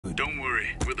Don't worry,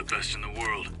 we're the best in the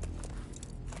world.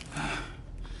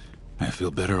 I feel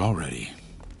better already.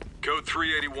 Code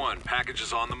 381, package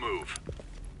is on the move.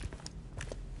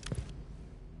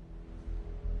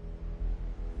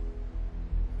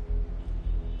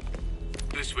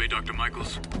 This way, Dr.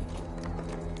 Michaels.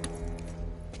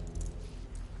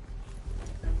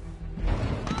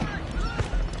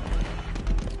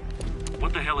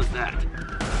 What the hell is that?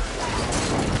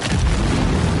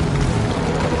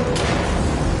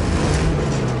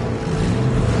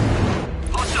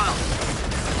 Hostile!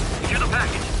 Secure the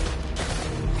package.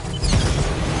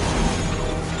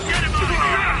 Get him out of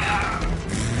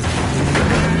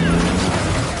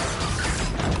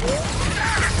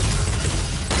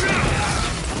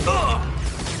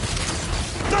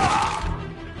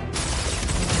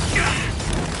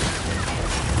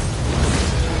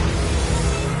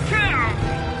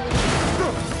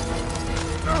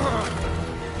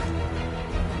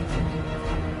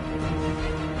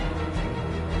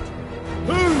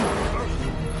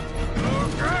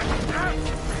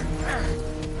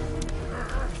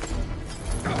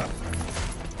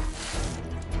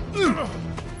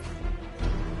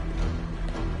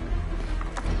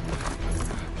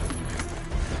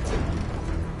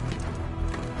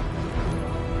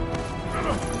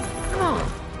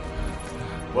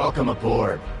Welcome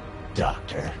aboard,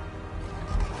 Doctor.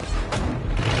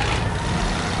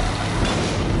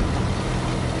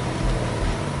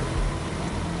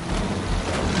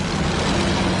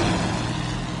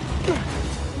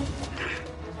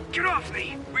 Get off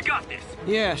me! We got this!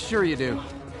 Yeah, sure you do.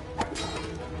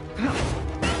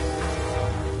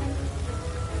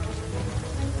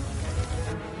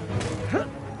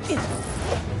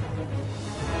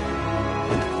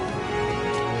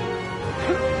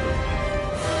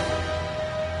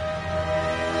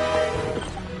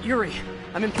 Yuri,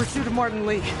 I'm in pursuit of Martin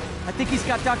Lee. I think he's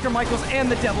got Dr. Michaels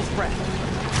and the Devil's Breath.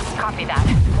 Copy that.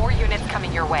 4 units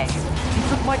coming your way. He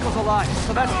took Michaels alive,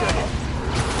 so that's good.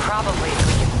 Probably if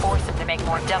we can force him to make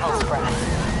more Devil's Breath.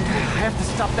 I have to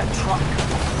stop that truck.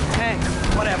 Tank,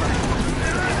 whatever.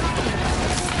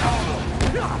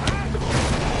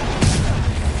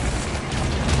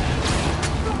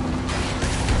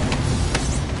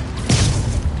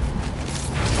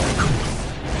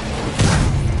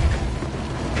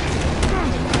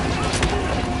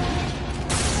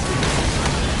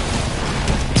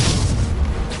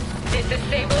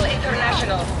 Disable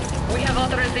International. We have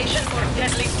authorization for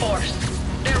deadly force.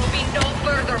 There will be no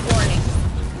further warning.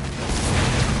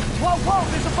 Whoa, whoa,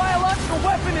 there's a biological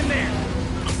weapon in there!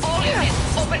 All units,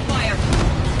 open fire.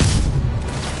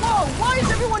 Whoa, why is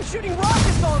everyone shooting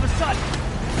rockets all of a sudden?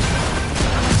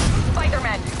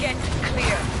 Spider-Man, get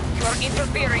clear. You are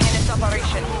interfering in this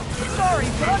operation. Sorry,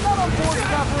 but I'm not on board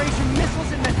with Operation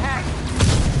Missiles in Manhattan.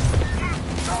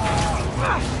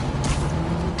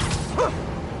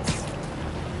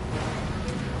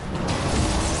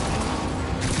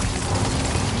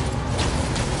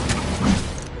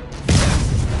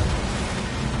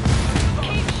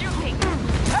 Keep shooting.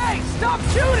 Hey, stop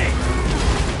shooting!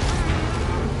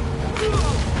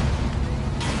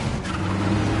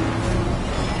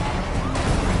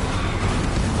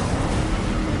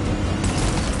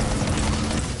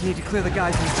 Need to clear the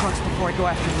guys in the trucks before I go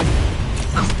after Lee.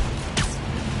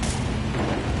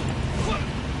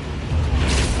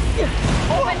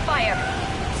 Open fire.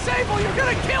 Sable, you're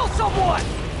gonna kill someone!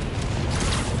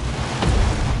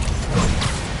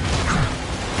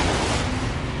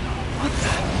 What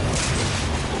the?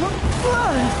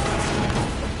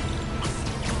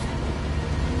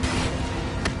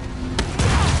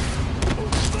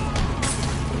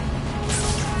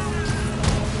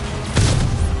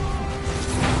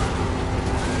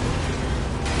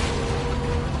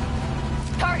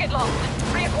 Target locked.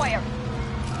 Reacquire.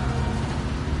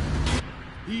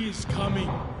 He is coming.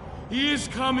 He is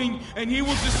coming, and he will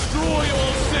destroy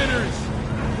all sinners.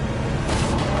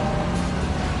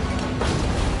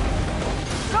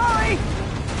 Sorry!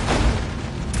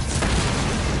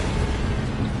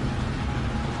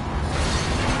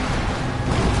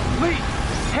 Lee,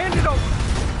 hand it over!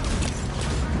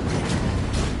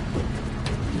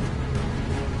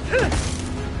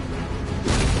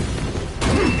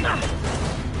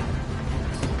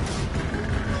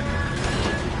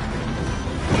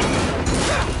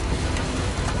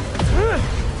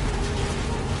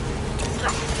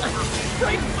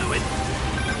 Brain fluid!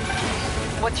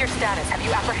 What's your status? Have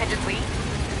you apprehended Lee?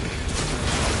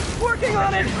 Working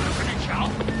on it!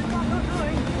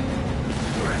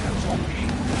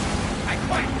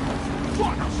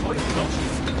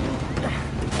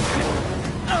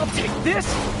 I'll take this!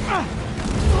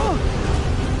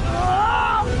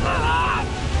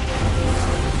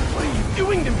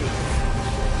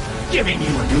 giving you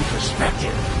a new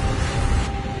perspective.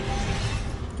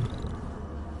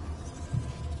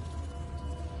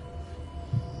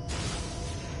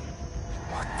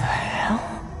 What the hell?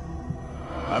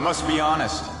 I must be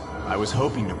honest. I was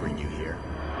hoping to bring you here.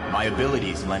 My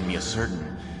abilities lend me a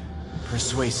certain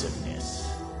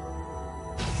persuasiveness.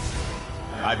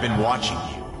 I've been watching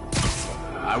you.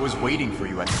 I was waiting for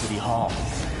you at City Hall.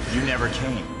 You never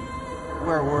came.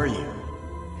 Where were you?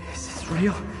 Is this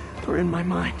real or in my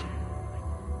mind?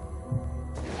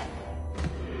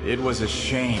 It was a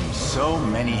shame so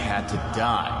many had to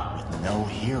die with no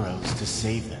heroes to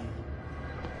save them.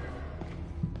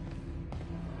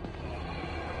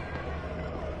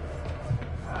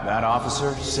 That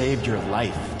officer saved your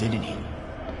life, didn't he?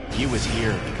 He was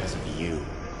here because of you.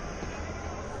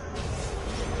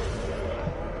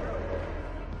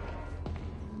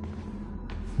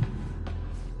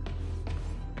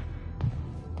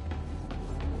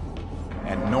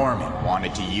 And Norman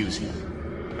wanted to use him.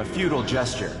 A futile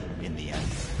gesture, in the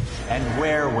end. And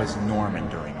where was Norman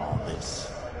during all this?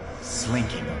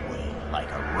 Slinking away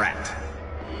like a rat.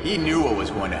 He knew what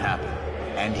was going to happen,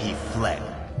 and he fled.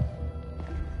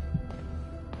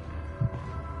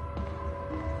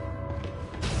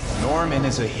 Norman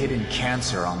is a hidden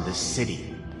cancer on this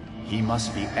city. He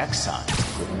must be exiled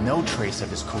with no trace of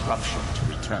his corruption to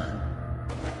return.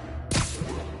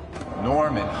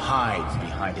 Norman hides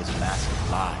behind his mask of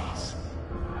lies.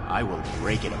 I will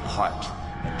break it apart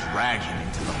and drag him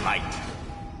into the light.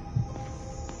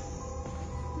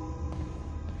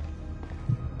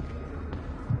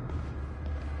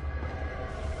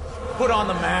 Put on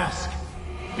the mask.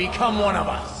 Become one of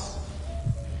us.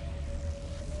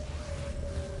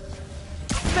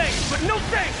 Thanks, but no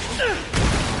thanks!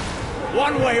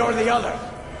 One way or the other,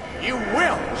 you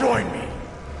will join me.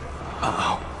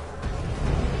 Uh-oh.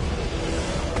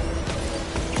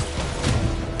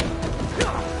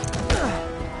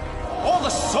 All the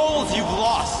souls you've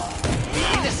lost,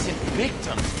 the innocent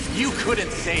victims you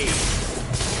couldn't save.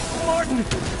 Martin,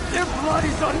 their blood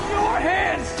is on your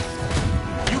hands!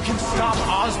 You can stop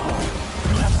Osborn.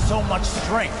 You have so much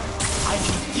strength. I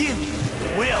can give you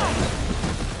will.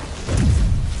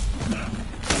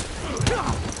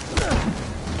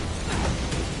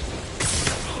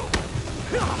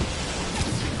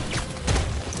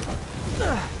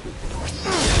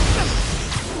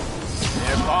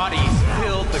 Their bodies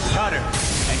filled the gutter,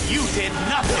 and you did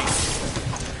nothing.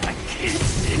 I can't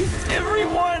save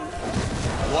everyone!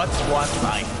 What's one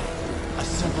life? A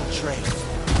simple trade.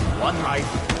 One life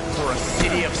for a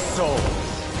city of souls.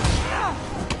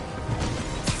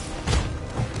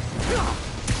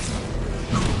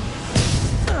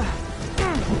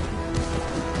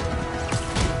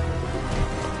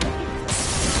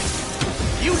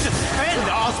 You defend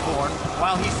Osborn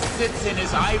while he sits in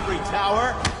his ivory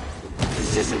tower?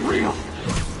 This isn't real!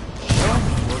 Show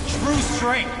me your true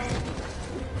strength!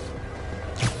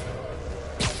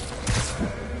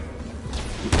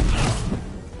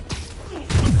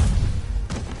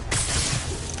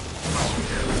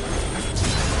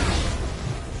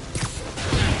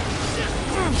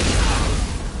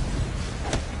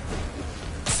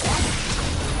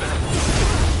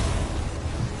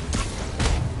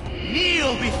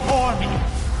 Kneel before me!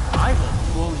 I will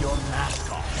pull your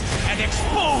mask off and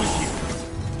expose you!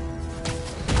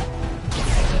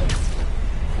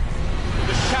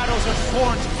 The shadows are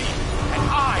sworn to me, and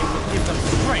I will give them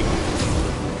strength.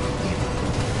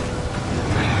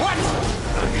 What?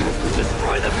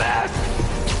 Destroy the mask!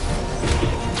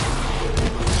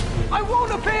 I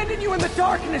won't abandon you in the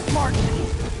darkness, Martin!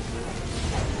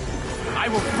 I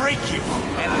will break you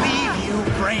and leave you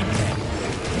brain dead.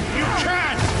 You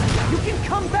can't! You can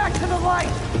come back to the light!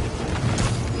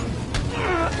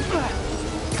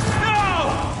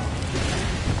 No!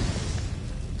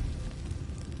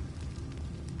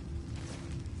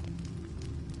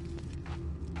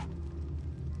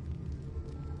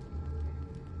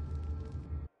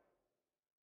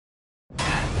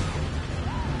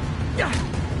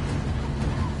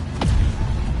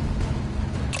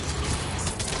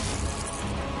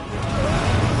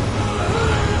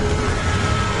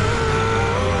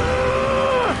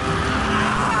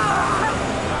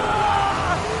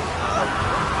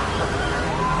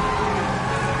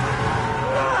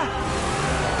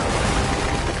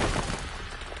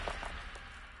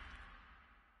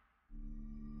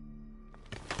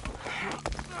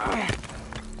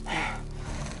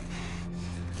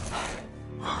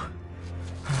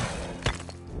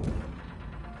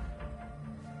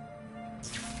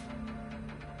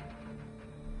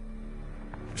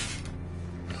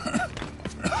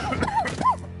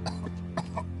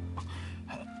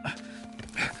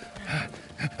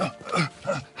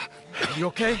 You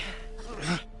okay?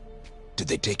 Did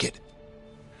they take it?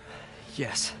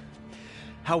 Yes.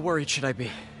 How worried should I be?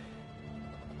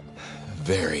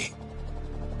 Very.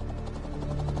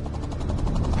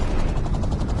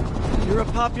 You're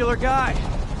a popular guy.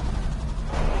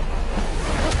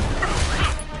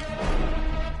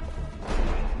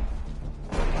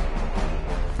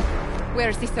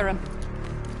 Where's the serum?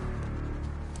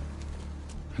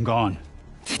 I'm gone.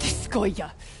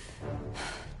 Skoya.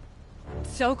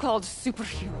 So-called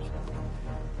superhero.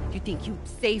 You think you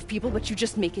save people, but you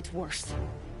just make it worse.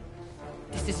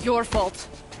 This is your fault.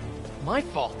 My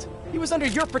fault? He was under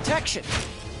your protection.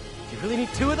 You really need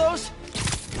two of those?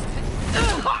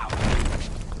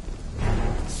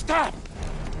 Stop!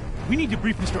 We need to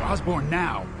brief Mr. Osborn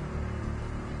now.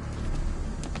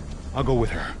 I'll go with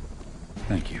her.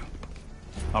 Thank you.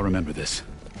 I'll remember this.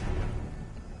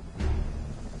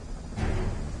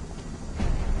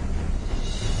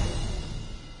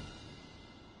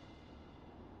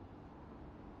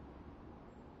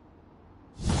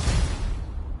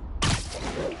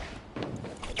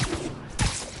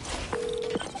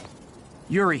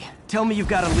 Yuri, tell me you've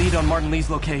got a lead on Martin Lee's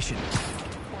location.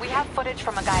 We have footage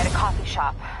from a guy at a coffee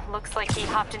shop. Looks like he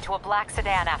hopped into a black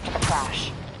sedan after the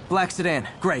crash. Black sedan,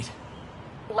 great.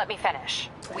 Let me finish.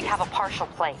 We have a partial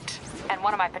plate. And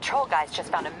one of my patrol guys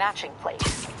just found a matching plate.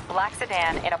 Black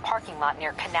sedan in a parking lot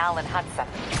near Canal and Hudson.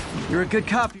 You're a good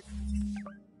cop.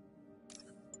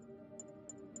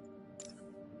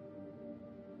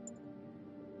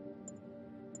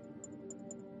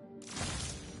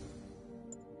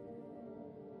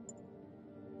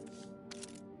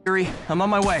 Yuri, I'm on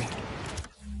my way.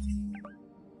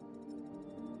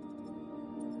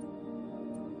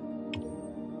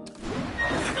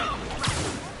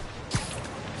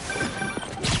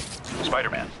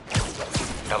 Spider-Man.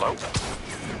 Hello?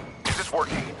 Is this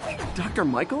working? Dr.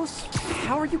 Michaels?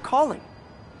 How are you calling?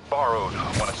 Borrowed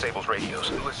one of Sable's radios.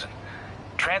 Listen,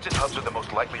 transit hubs are the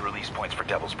most likely release points for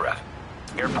Devil's Breath.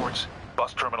 Airports,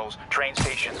 bus terminals, train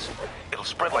stations. It'll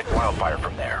spread like wildfire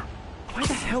from there. Why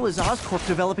the hell is Oscorp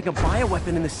developing a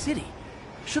bioweapon in the city?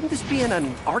 Shouldn't this be in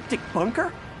an Arctic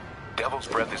bunker? Devil's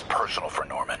Breath is personal for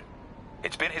Norman.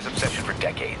 It's been his obsession for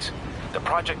decades. The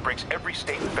project breaks every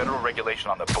state and federal regulation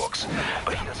on the books,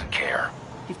 but he doesn't care.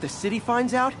 If the city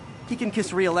finds out, he can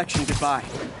kiss re-election goodbye.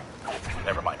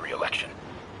 Never mind re-election.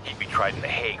 He'd be tried in The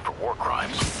Hague for war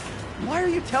crimes. Why are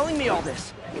you telling me all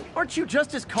this? Aren't you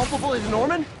just as culpable as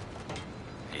Norman?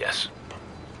 Yes.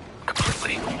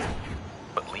 Completely.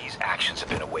 But Lee's actions have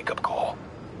been a wake-up call.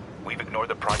 We've ignored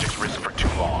the project's risk for too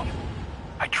long.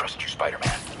 I trust you,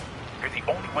 Spider-Man. You're the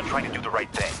only one trying to do the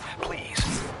right thing.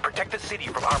 Please, protect the city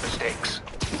from our mistakes.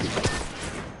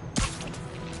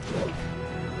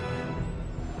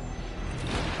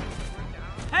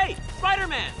 Hey,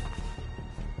 Spider-Man!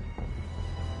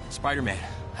 Spider-Man,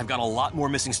 I've got a lot more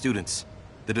missing students.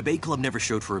 The debate club never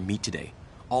showed for a meet today.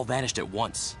 All vanished at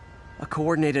once. A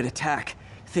coordinated attack.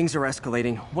 Things are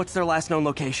escalating. What's their last known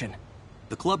location?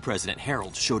 The club president,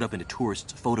 Harold, showed up in a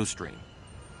tourist's photo string.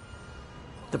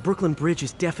 The Brooklyn Bridge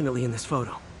is definitely in this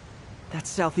photo. That's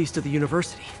southeast of the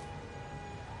university.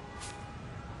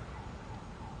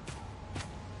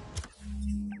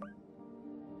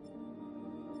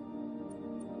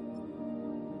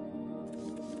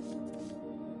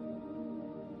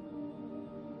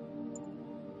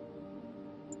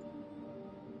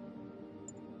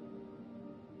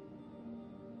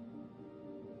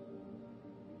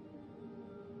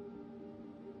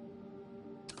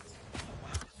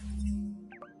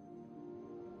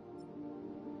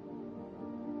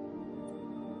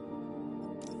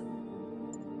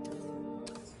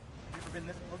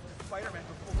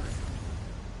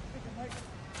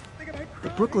 The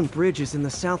Brooklyn Bridge is in the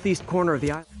southeast corner of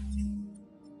the island.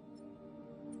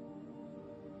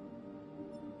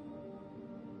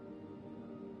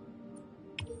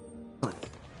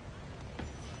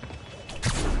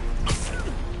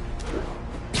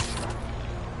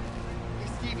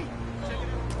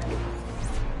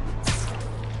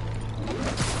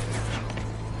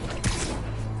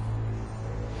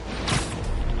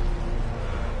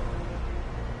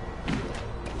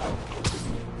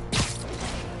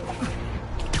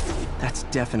 That's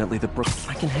definitely the Brook.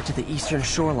 I can head to the eastern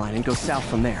shoreline and go south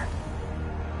from there.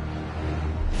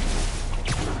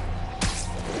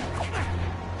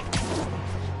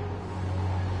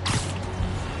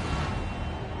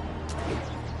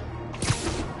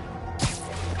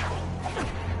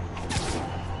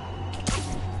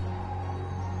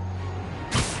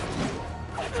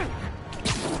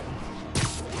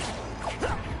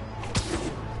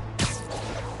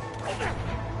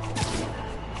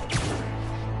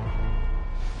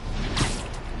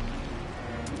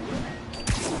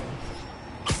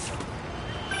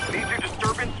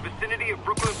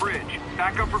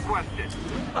 Backup requested.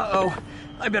 Uh-oh.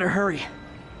 I better hurry.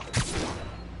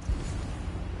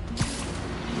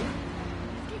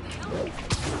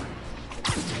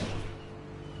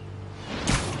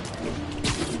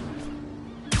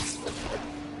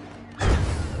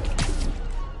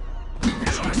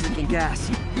 Truck's leaking gas.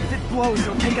 If it blows,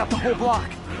 it'll take out the whole block.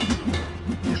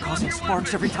 They're causing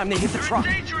sparks every time they hit the truck.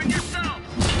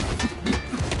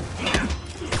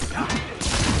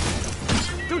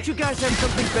 Don't you guys have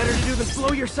something better to do than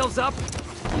blow yourselves up?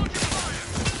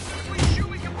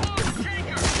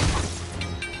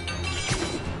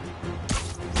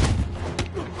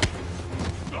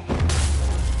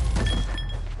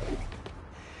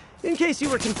 In case you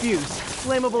were confused,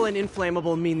 flammable and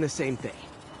inflammable mean the same thing.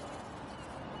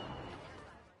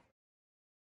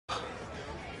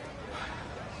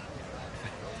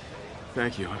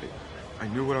 Thank you. I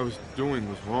knew what I was doing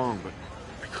was wrong, but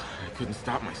I couldn't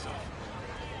stop myself.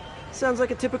 Sounds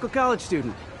like a typical college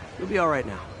student. You'll be all right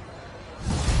now.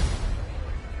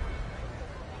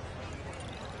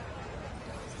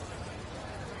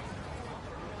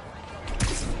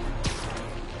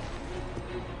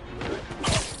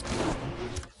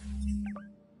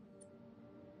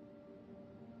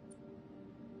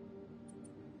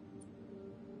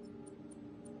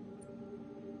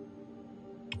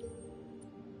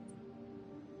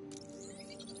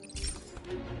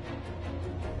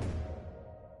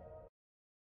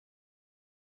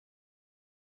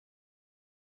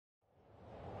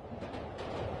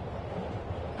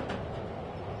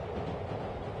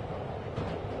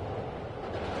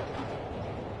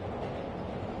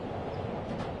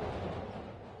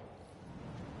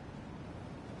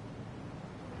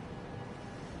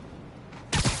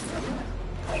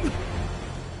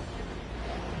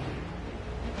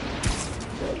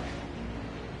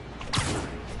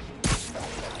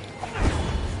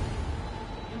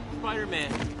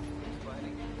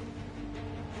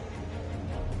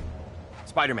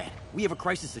 Spider-Man, we have a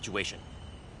crisis situation.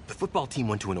 The football team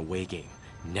went to an away game,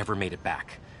 never made it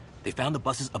back. They found the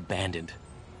buses abandoned.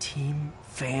 Team,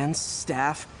 fans,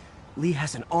 staff. Lee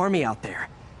has an army out there.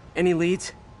 Any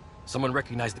leads? Someone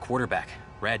recognized the quarterback,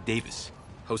 Brad Davis.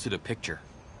 Posted a picture.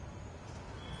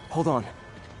 Hold on.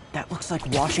 That looks like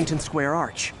Washington Square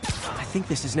Arch. I think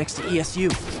this is next to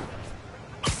ESU.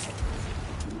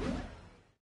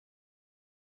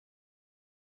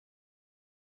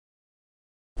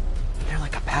 They're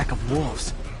like a pack of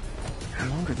wolves. The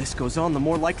longer this goes on, the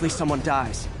more likely someone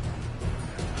dies.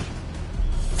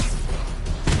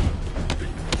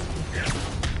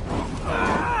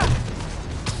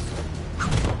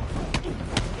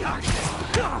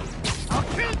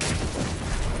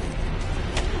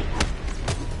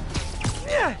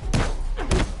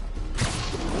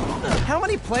 How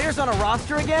many players on a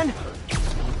roster again?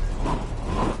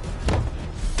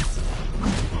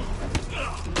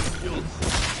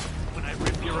 When I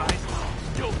rip your eyes,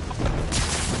 you'll...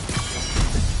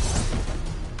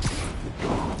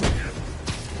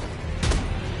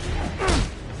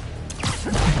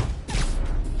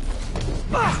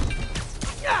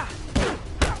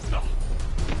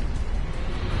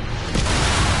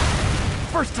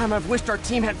 First time I've wished our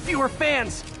team had fewer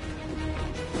fans.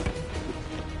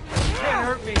 Can't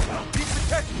hurt me. Be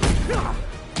protected.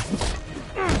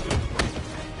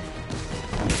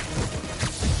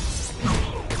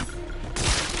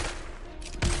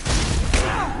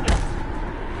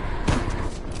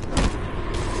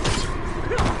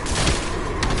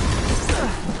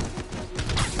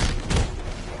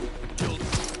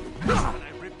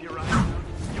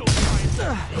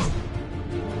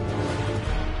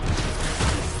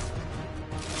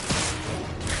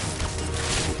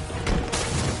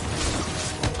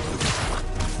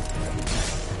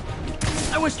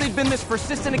 I wish they'd been this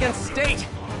persistent against State.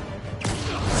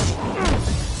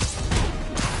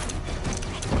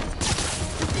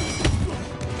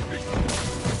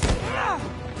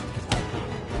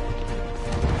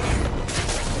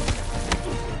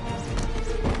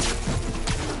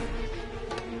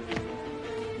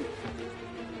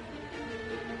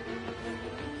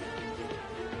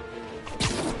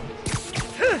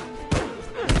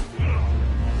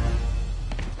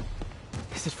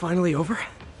 Is it finally over?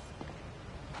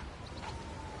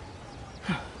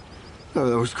 Oh,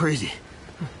 that was crazy.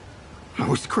 That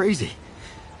was crazy.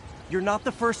 You're not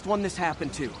the first one this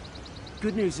happened to.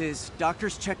 Good news is,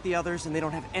 doctors checked the others and they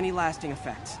don't have any lasting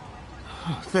effects.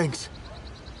 Oh, thanks.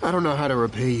 I don't know how to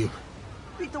repay you.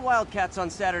 Beat the Wildcats on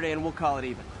Saturday and we'll call it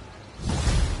even.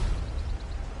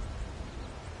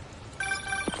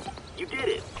 You did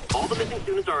it. All the missing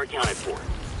students are accounted for.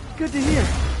 Good to hear.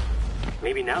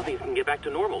 Maybe now things can get back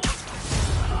to normal.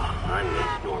 I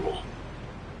miss normal.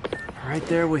 Right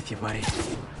there with you, buddy.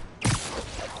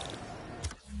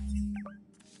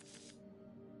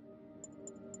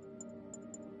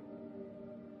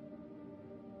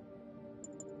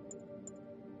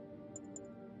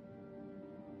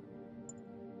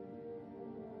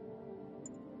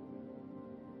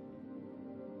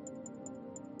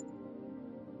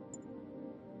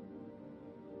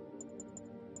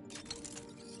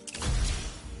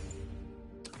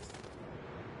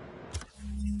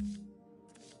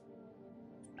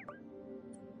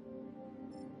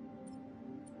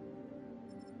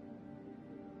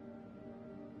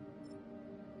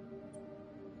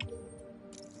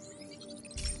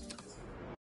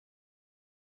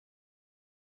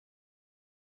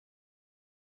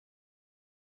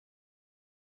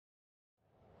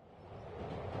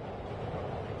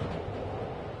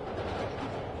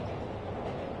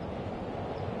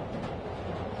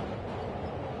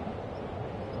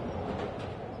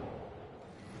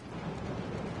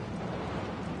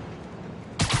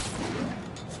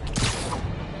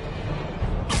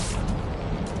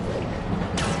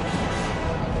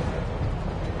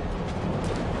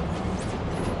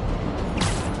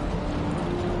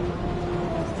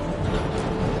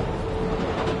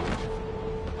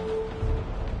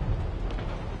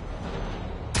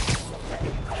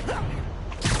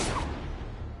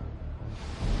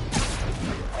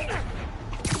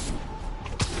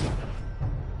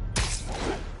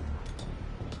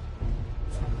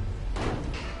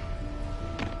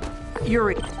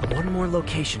 Yuri, one more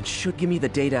location should give me the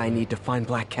data I need to find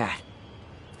Black Cat.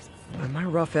 By my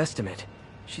rough estimate,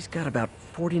 she's got about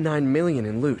 49 million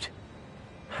in loot.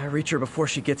 I reach her before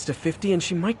she gets to 50 and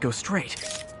she might go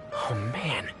straight. Oh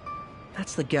man,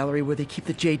 that's the gallery where they keep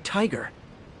the Jade Tiger.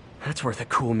 That's worth a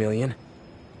cool million.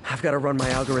 I've got to run my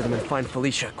algorithm and find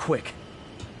Felicia, quick.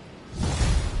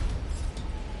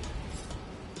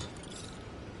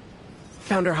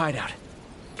 Found her hideout.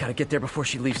 Gotta get there before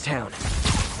she leaves town.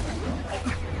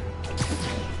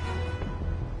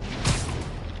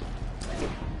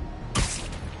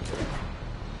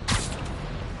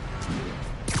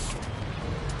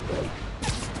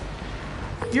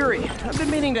 Yuri, I've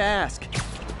been meaning to ask.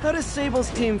 How does Sable's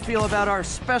team feel about our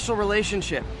special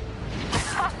relationship?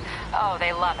 Oh,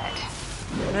 they love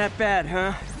it. That bad,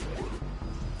 huh?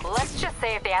 Let's just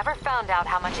say if they ever found out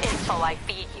how much info I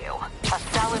feed you, a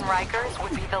cell in Rikers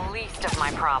would be the least of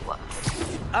my problems.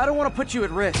 I don't want to put you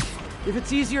at risk. If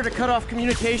it's easier to cut off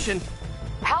communication...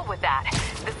 Hell with that.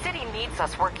 The city needs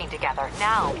us working together,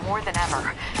 now more than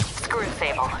ever. Screw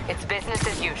Sable. It's business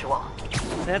as usual.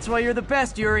 That's why you're the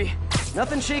best, Yuri.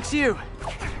 Nothing shakes you.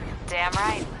 Damn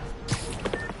right.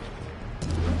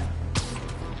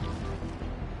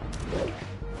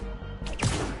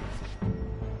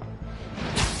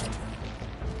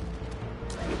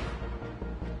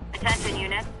 Attention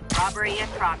units. Robbery in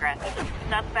progress.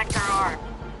 Suspects are armed.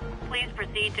 Please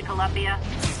proceed to Columbia.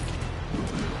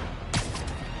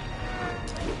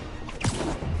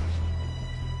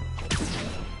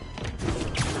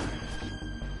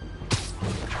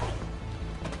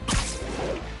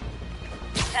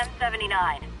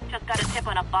 Just got a tip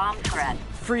on a bomb threat.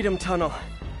 Freedom Tunnel.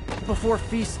 Before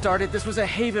Feast started, this was a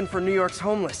haven for New York's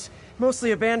homeless.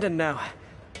 Mostly abandoned now.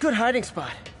 Good hiding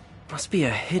spot. Must be a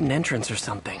hidden entrance or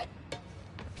something.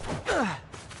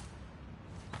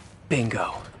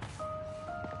 Bingo.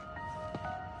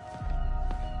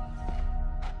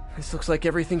 This looks like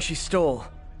everything she stole,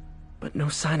 but no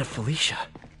sign of Felicia.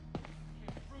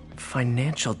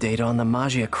 Financial data on the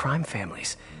Maggia crime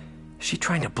families. Is she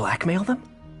trying to blackmail them?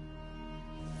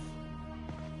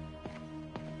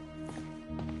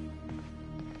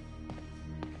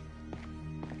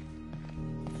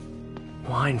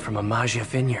 Wine from a Maggia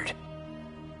vineyard.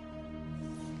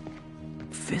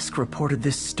 Fisk reported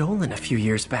this stolen a few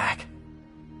years back.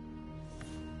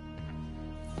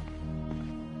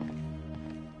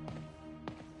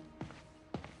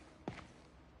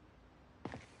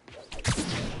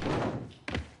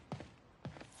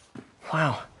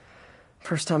 Wow.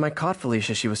 First time I caught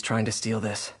Felicia, she was trying to steal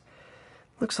this.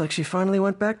 Looks like she finally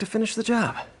went back to finish the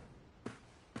job.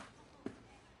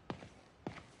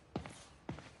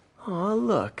 Aw,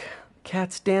 look.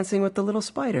 Cat's dancing with the little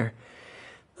spider.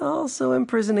 Also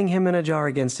imprisoning him in a jar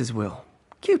against his will.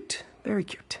 Cute. Very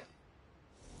cute.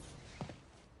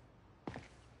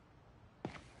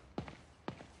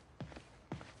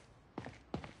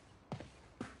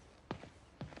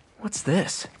 What's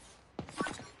this?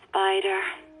 Spider,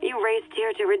 you raced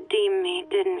here to redeem me,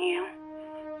 didn't you?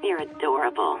 You're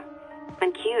adorable.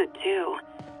 And cute, too.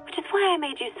 Which is why I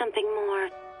made you something more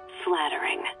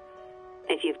flattering.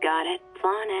 If you've got it,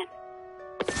 flaunt it.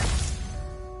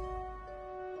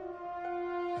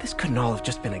 This couldn't all have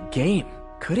just been a game,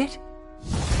 could it?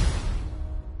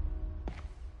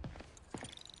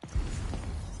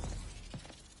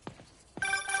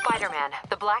 Spider-Man,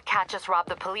 the Black Cat just robbed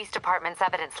the police department's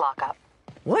evidence lockup.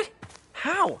 What?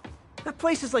 How? That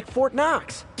place is like Fort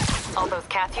Knox. All those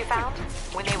cats you found?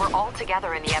 When they were all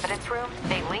together in the evidence room,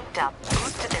 they linked up,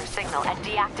 boosted their signal, and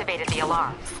deactivated the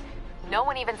alarms. No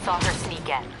one even saw her sneak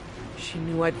in. She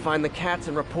knew I'd find the cats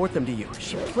and report them to you.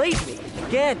 She played me,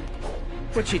 again.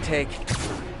 What'd she take?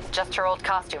 Just her old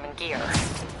costume and gear.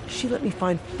 She let me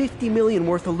find 50 million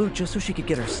worth of loot just so she could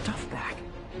get her stuff back.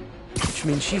 Which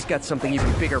means she's got something even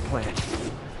bigger planned.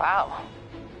 Wow.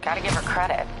 Gotta give her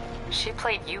credit. She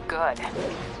played you good.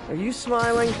 Are you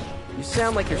smiling? You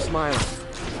sound like you're smiling.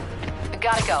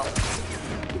 Gotta go.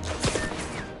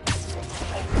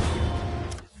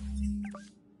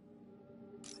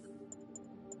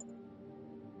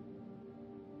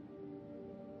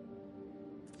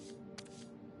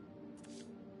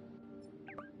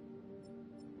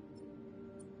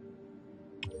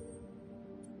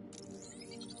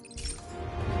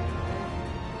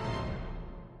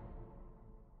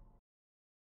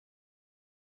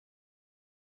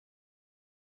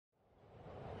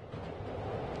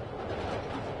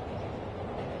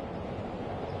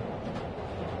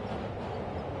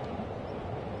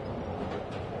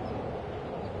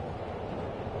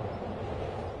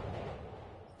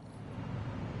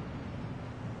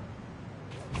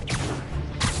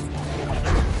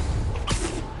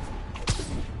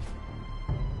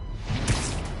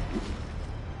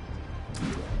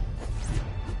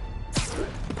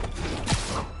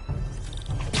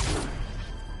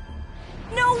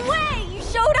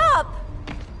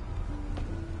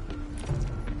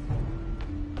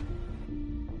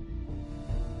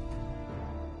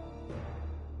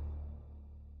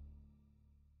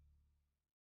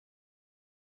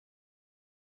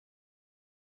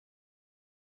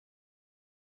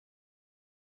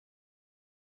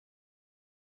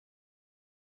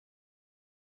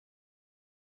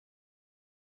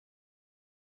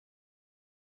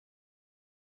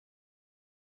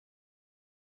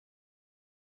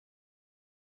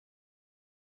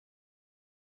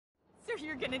 So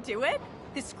you're gonna do it?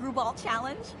 The screwball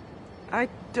challenge? I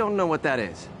don't know what that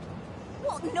is.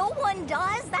 Well, no one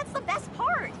does. That's the best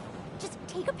part. Just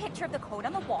take a picture of the code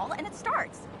on the wall and it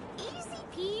starts. Easy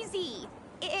peasy.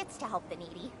 It's to help the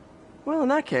needy. Well, in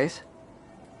that case...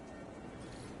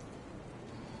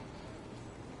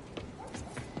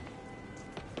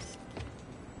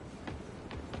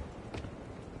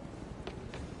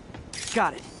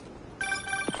 Got it.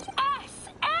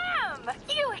 SM!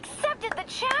 You accepted the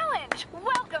challenge!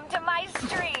 Welcome to my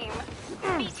stream!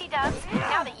 BT Dubs,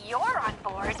 now that you're on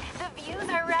board, the views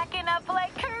are racking up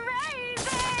like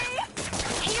crazy!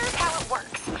 Here's how it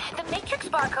works. The Matrix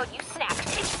barcode you snapped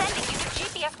is sending you the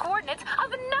GPS coordinates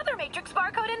of another Matrix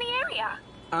barcode in the area.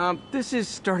 This is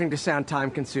starting to sound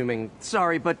time-consuming.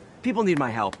 Sorry, but people need my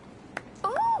help.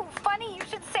 Ooh, funny you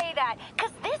should say that,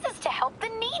 because this is to help the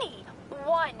needy.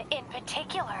 One in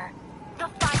particular. The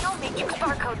final Matrix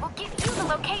barcode will give you the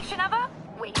location of a...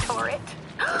 wait for it.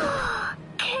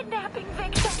 Kidnapping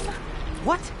victim.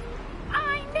 What?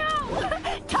 I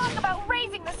know! Talk about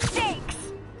raising the stakes!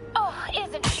 Oh,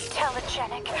 isn't she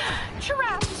telegenic?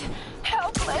 Trapped.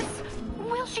 Helpless.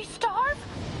 Will she starve?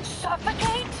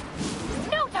 Suffocate?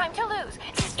 No time to lose.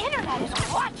 The internet is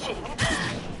watching.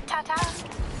 Ta-ta.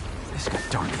 This got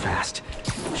dark fast.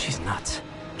 She's nuts.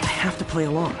 I have to play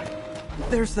along.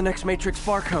 There's the next Matrix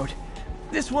barcode.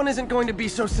 This one isn't going to be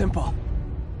so simple.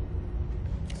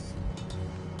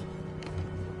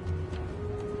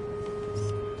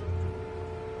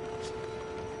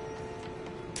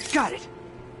 Got it.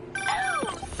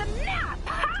 Oh, snap!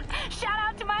 Shout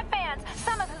out to my fans,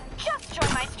 some of whom just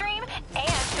joined my stream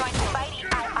and joined Spidey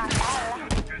IRL.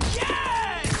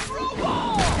 Yes!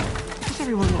 Robot! Has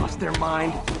everyone lost their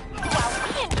mind? While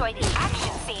we enjoy the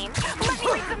action scene, let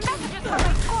me read some messages from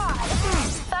my squad.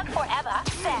 Thug Forever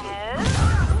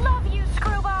says, "Love you,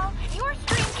 Screwball. Your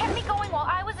stream kept me going while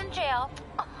I was in jail."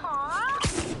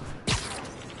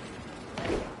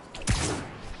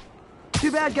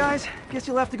 Too bad, guys. Guess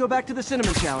you'll have to go back to the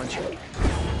Cinnamon Challenge.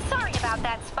 Sorry about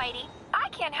that, Spidey. I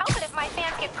can't help it if my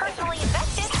fans get personally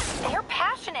invested. They're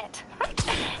passionate.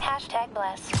 Hashtag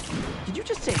bless. Did you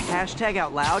just say hashtag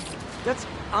out loud? That's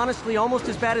honestly almost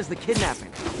as bad as the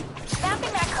kidnapping.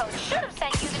 Snapping that code should have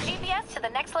sent you the GPS to the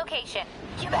next location.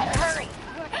 You better hurry.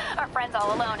 Our friend's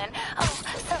all alone and, oh,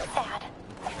 so sad.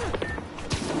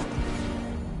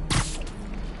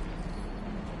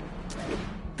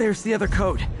 There's the other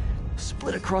code.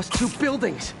 Split across 2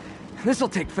 buildings. This'll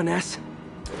take finesse.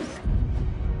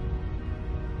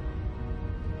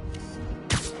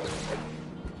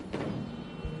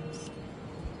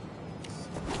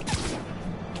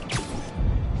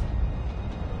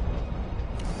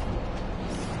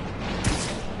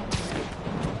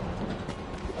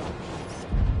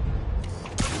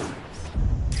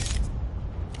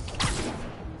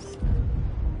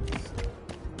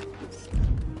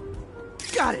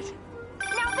 Got it!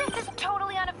 Now this is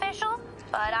totally unofficial,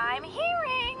 but I'm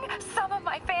hearing some of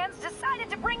my fans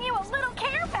decided to bring you a little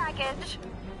care package.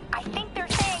 I think they're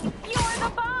saying you're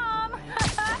the bomb.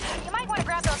 You might want to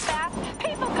grab those fast.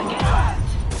 People could get hurt.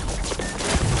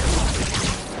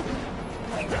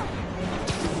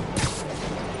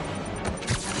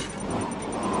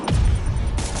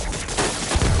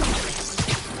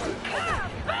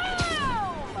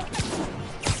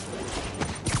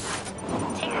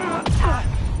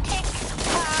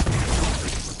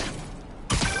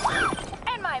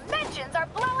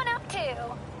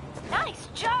 Nice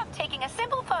job taking a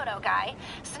simple photo, guy.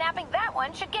 Snapping that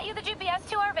one should get you the GPS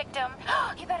to our victim.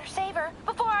 You better save her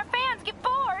before our fans get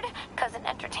bored. Because in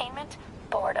entertainment,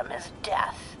 boredom is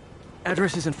death.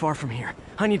 Address isn't far from here.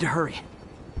 I need to hurry.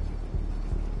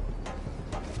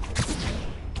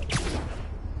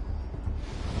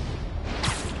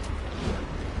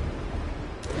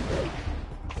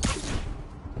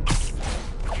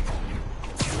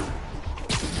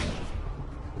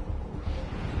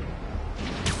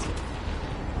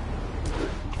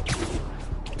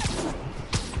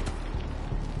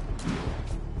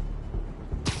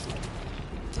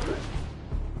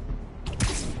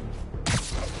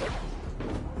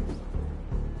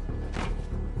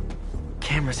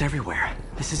 Cameras everywhere.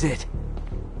 This is it.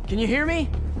 Can you hear me?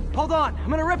 Hold on, I'm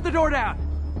gonna rip the door down.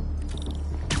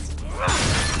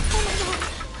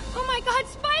 Oh my god,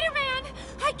 Spider-Man!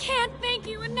 I can't thank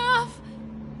you enough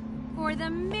for the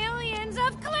millions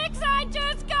of clicks I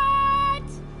just got!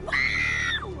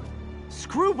 Wow!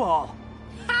 Screwball!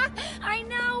 Ha! I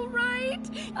know, right?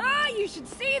 Ah, you should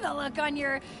see the look on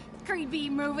your creepy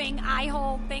moving eye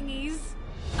hole thingies.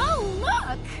 Oh,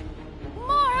 look!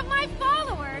 More of my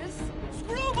followers!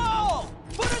 Screwball!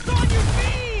 Put us on your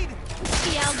feed!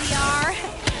 TLDR.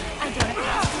 I don't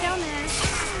have to down this.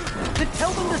 Then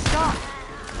tell them to stop!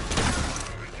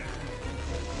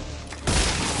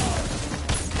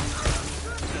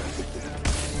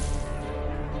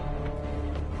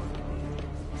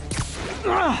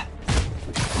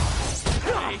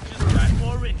 Hey, just got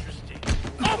more interesting.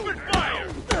 Open fire!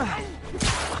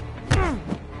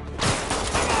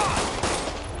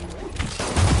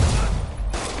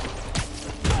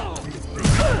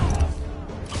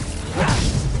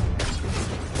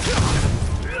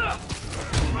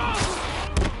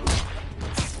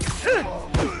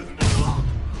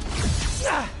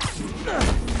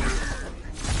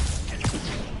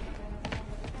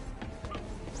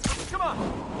 Come on!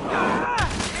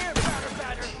 Here,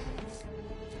 batter.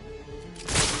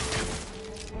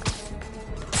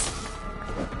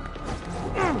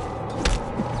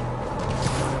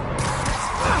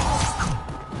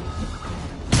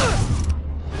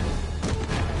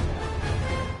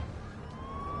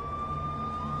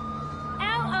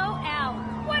 LOL.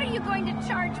 What are you going to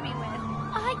charge me with?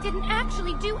 I didn't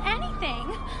actually do anything.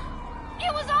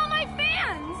 It was all my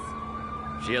fans.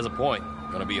 She has a point.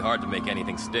 Gonna be hard to make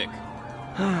anything stick.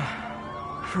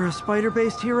 For a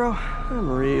spider-based hero, I'm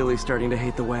really starting to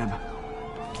hate the web.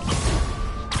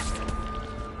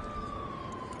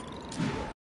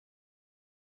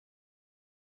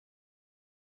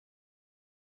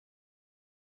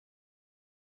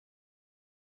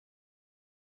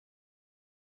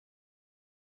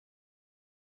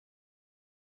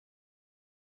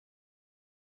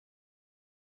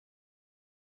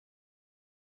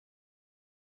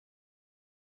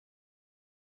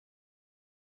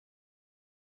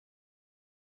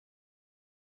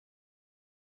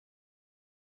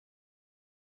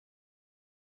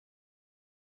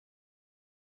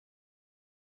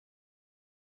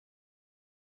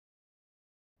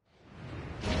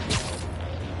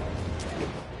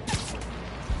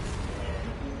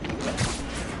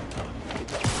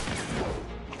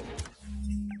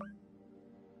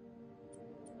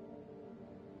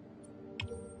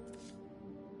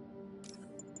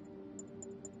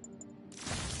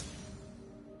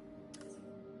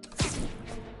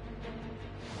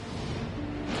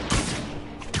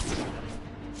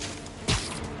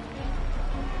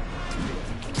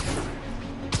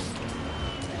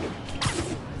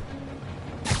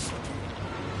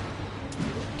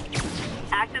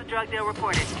 Active drug deal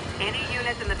reported. Any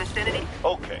units in the vicinity?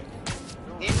 Okay.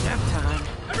 It's nap time.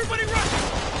 Everybody run!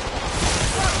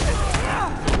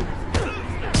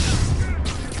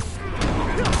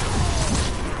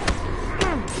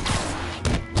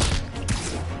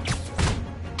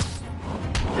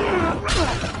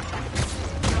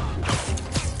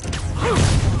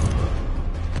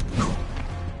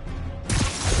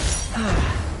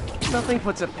 Nothing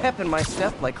puts a pep in my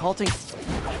step like halting.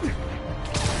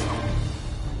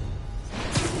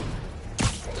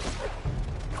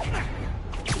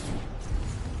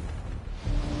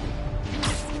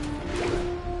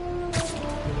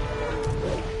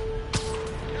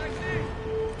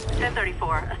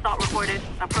 1034, assault reported.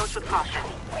 Approach with caution.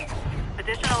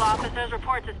 Additional officers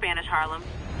report to Spanish Harlem.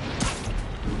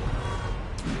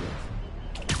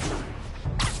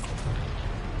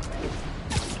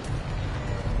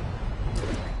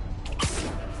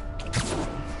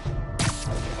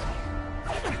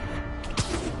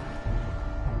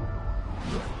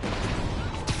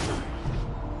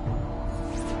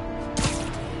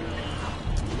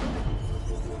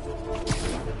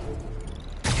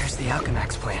 There's the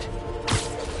Alchemax plant.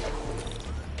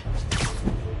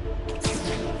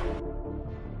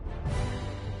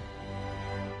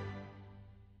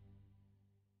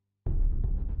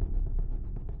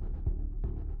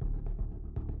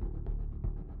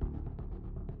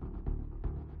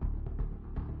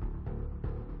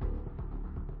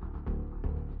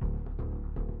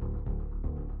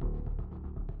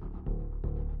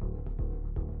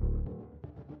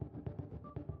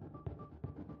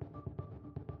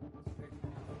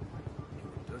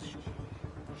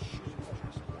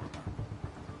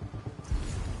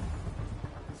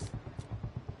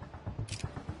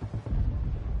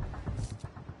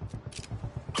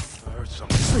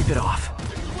 Sleep it off.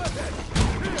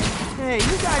 Hey,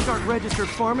 you guys aren't registered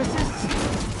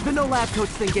pharmacists. The no lab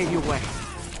coats thing gave you away.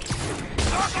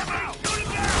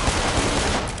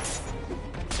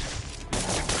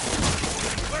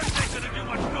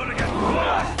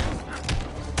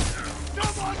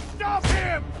 Someone stop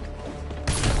him!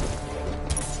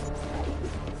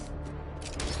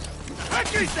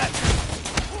 Increase that!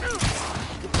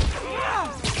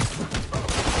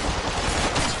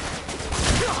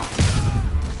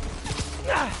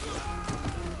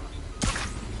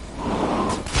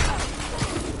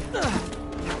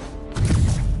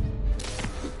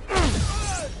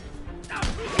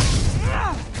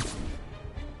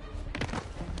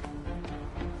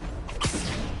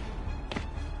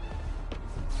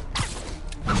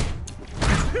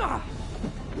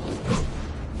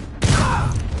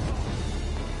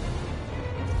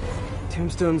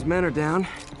 Tombstone's men are down.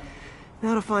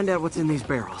 Now to find out what's in these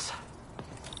barrels.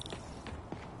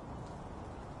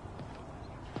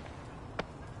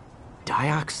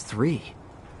 Diox 3.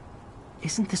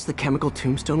 Isn't this the chemical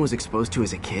Tombstone was exposed to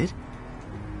as a kid?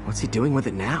 What's he doing with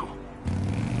it now?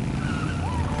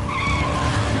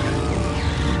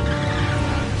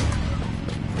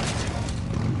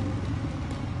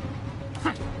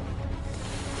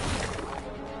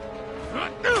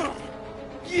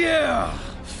 Yeah!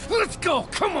 Let's go,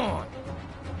 come on!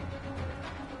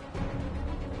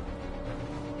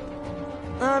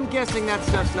 I'm guessing that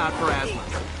stuff's not for asthma.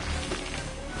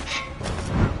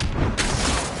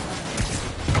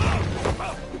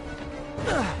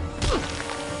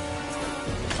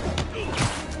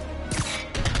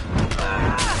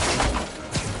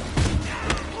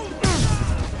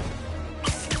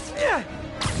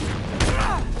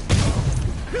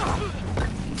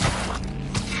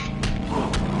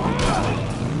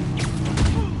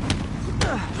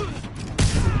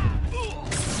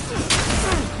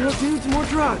 More dudes, more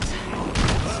drugs.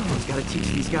 Someone's gotta teach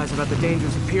these guys about the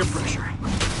dangers of peer pressure.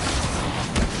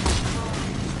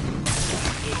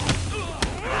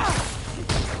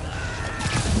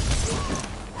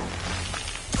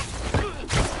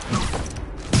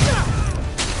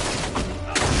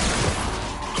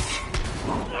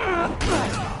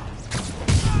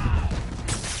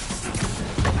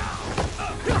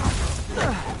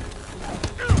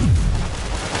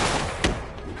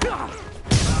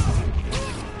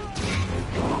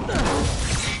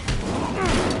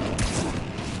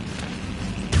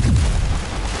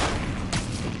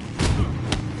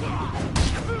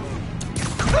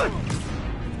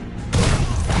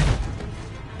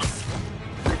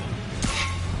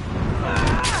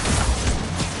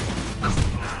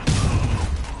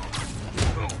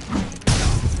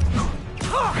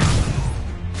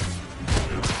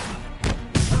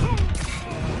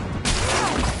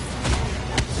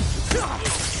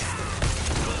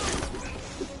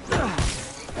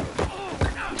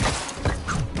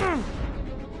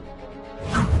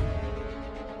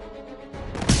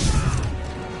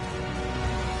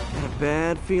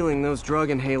 Bad feeling those drug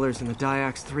inhalers and the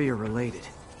Diox 3 are related.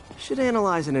 Should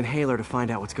analyze an inhaler to find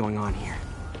out what's going on here.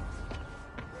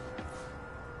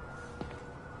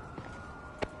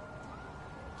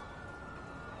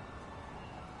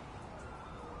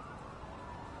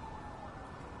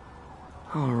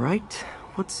 All right,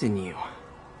 what's in you?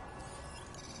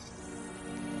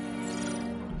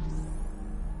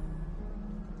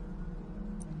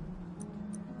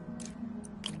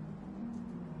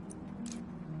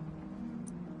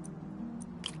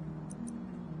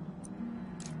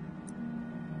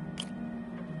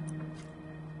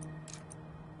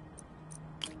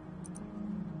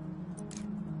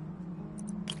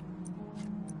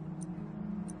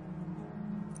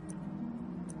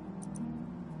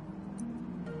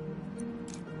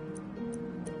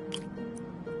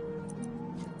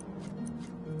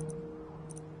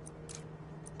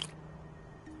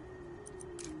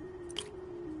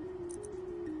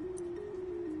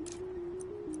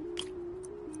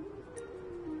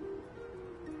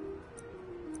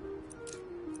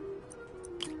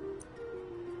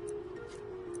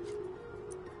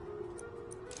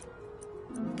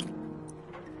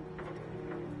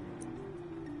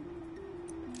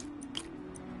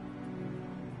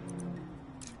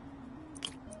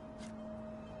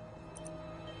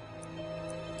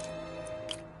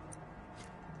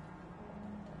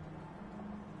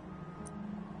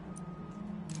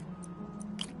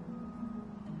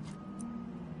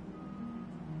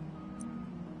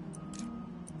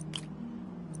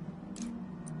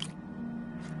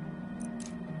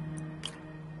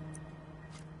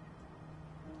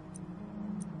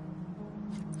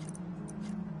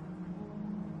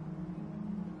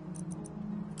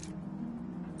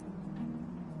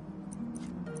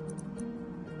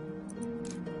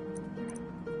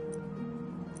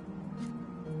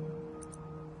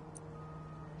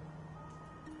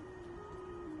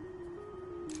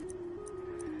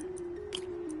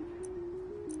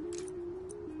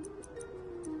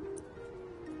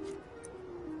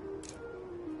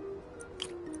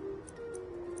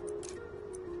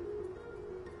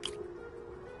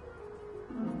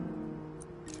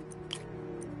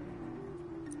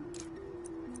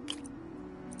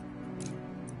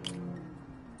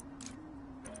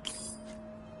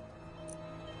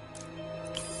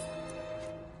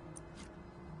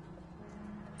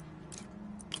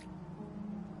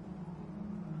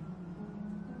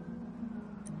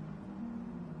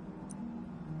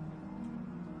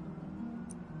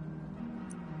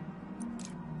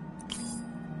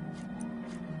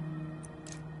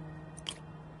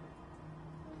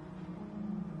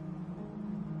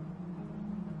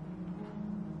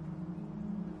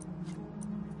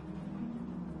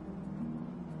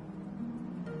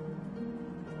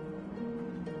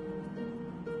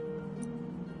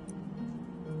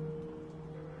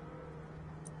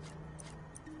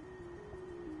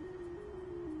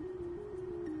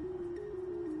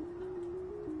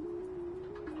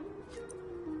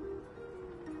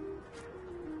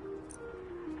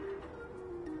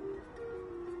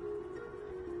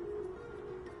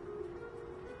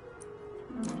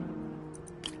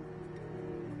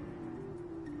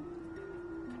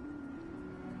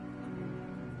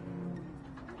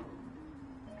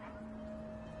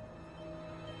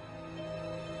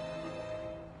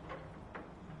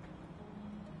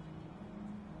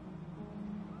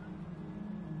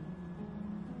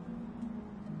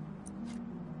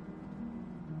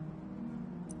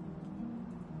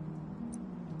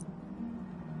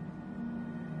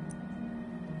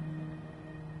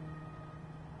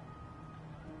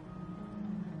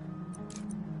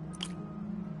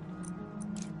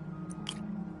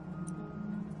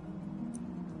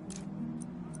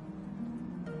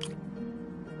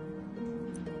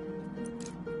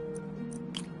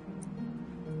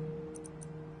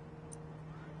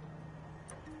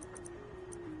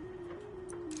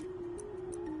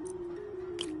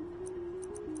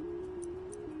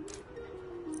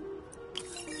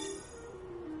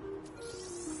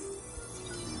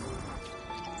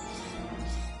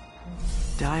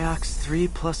 Diox 3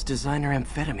 plus designer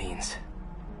amphetamines.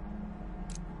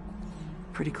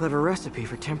 Pretty clever recipe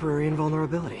for temporary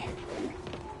invulnerability.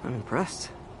 I'm impressed.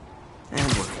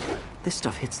 And look, this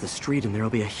stuff hits the street and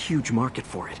there'll be a huge market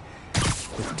for it.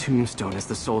 With Tombstone as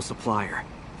the sole supplier,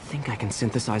 I think I can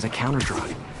synthesize a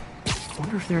counter-drug.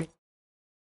 Wonder if there are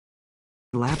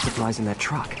lab supplies in that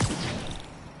truck.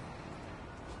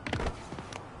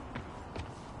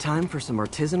 Time for some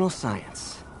artisanal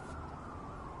science.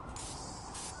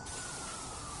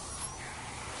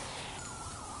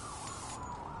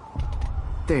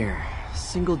 There,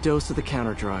 single dose of the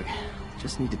counter-drug.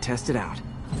 Just need to test it out.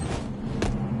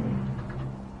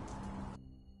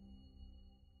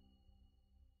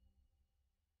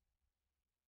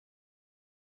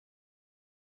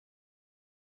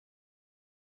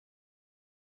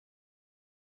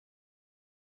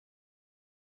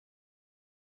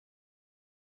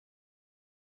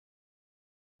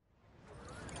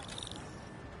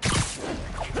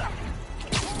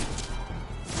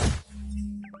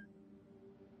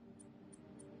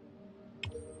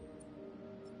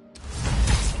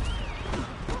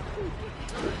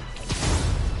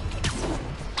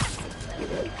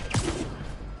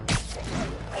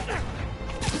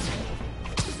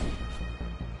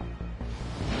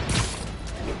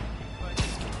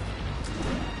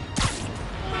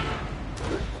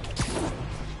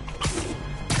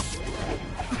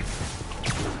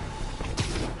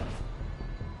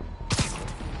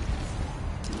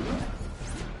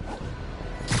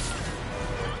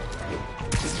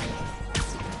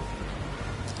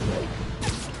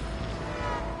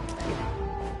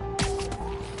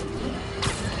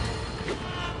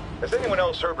 Has anyone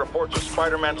else heard reports of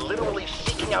Spider-Man literally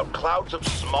seeking out clouds of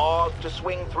smog to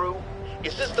swing through?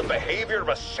 Is this the behavior of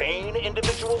a sane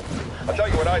individual? I'll tell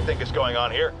you what I think is going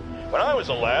on here. When I was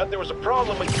a lad, there was a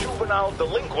problem with juvenile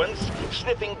delinquents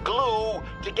sniffing glue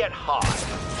to get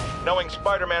high. Knowing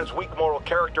Spider-Man's weak moral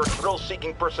character and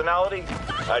thrill-seeking personality,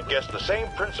 I'd guess the same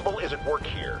principle is at work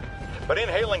here. But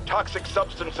inhaling toxic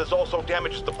substances also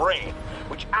damages the brain,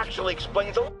 which actually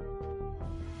explains a...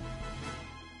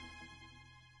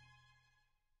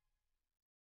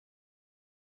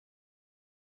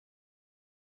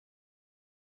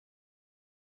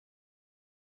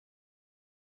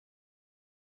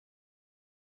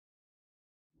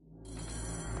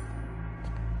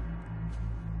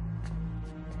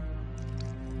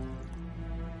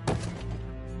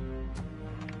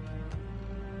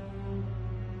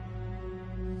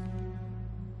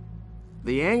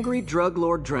 The angry drug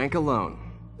lord drank alone.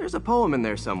 There's a poem in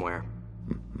there somewhere.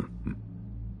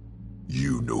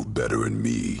 You know better than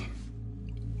me.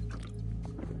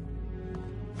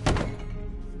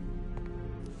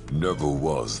 Never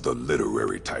was the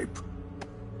literary type.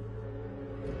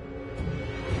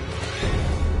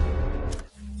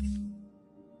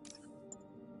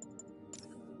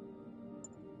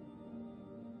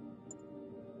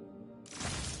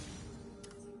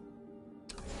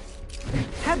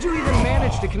 How'd you even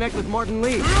manage to connect with Martin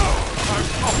Lee? I'm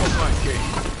top of my game.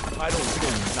 I don't do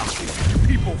nothing.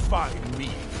 People find me.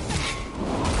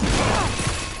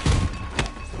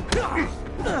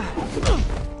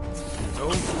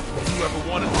 So, if you ever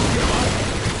wanted to get out,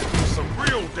 do some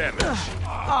real damage.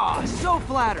 Ah, so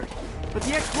flattered. But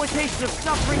the exploitation of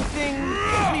suffering thing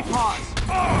gives me pause. I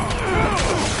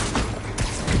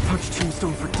could punch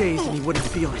Tombstone for days and he wouldn't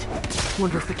feel it.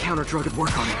 Wonder if the counter drug would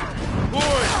work on him.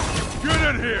 Boys,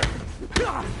 get in here!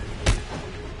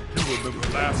 You remember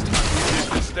last time we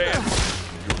did this dance?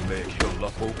 Your leg healed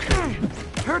up okay.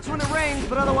 Hurts when it rains,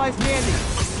 but otherwise handy.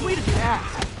 Sweet as that.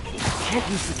 Can't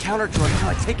use the counter drug until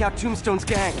I take out Tombstone's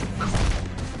gang.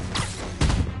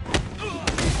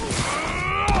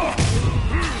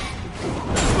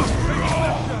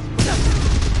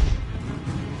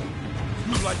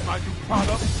 You like my new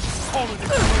product? Call it.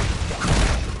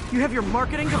 You have your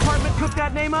marketing department cook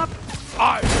that name up?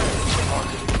 I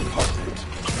marketing department.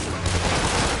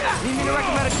 Need me to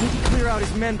recommend it clear out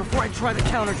his men before I try the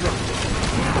counter drug.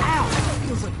 Ow!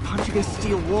 Feels like punching a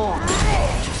steel wall.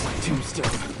 Just like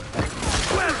Tombstone.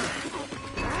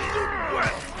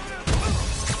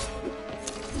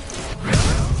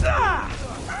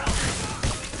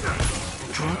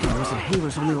 The drug and those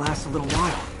inhalers only last a little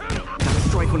while. Gotta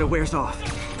strike when it wears off.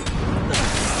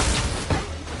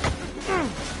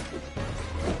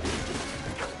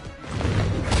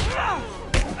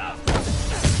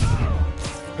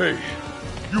 Hey,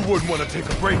 you wouldn't want to take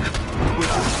a break, would you?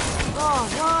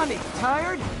 Oh, Lonnie,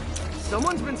 tired?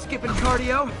 Someone's been skipping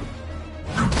cardio.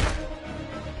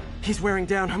 He's wearing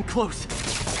down. I'm close.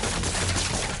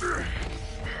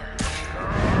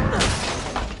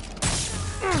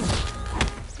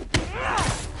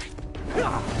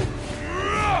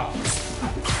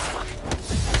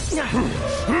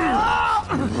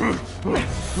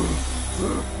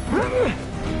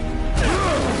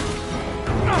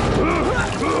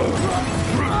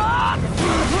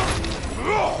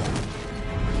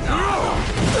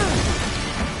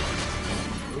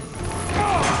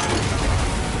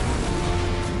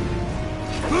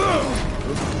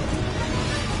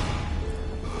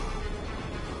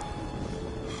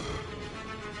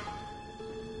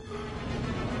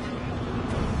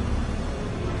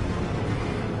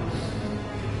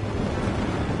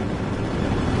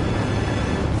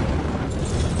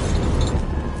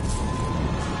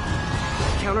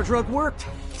 our drug worked.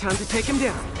 Time to take him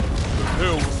down.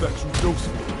 Hell was that you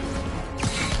dosing?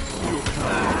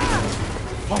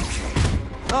 Funky.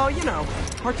 Oh, you know,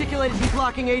 articulated heat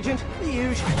blocking agent, the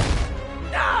usual.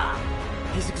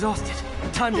 He's exhausted.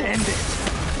 Time to end this.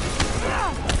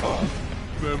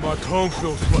 Man, my tongue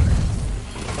feels funny.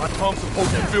 My tongue's supposed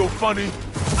to feel funny.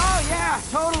 Oh yeah,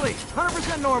 totally.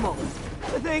 100% normal.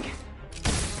 I think.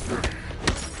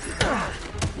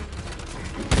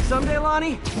 Someday,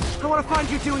 Lonnie, I want to find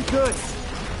you doing good.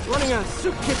 Running a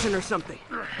soup kitchen or something.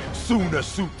 Soon as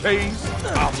soup pays,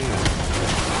 I'm in.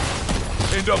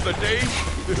 End of the day,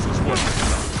 this is what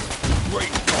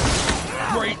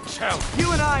great challenge.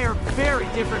 You and I are very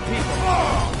different people.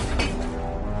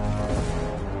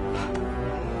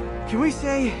 Can we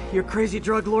say your crazy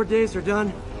drug lord days are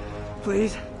done?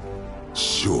 Please?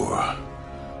 Sure.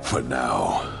 For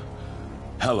now.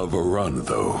 Hell of a run,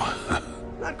 though.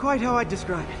 Not quite how I'd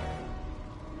describe it.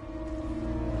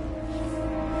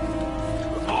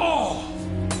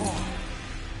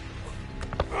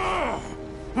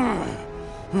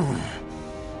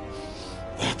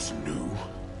 That's new.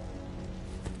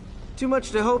 Too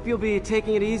much to hope you'll be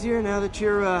taking it easier now that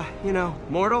you're, you know,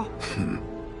 mortal?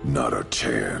 Not a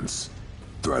chance.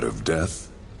 Threat of death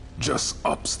just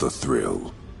ups the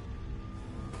thrill.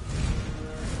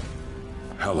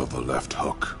 Hell of a left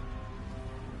hook.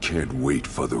 Can't wait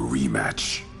for the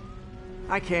rematch.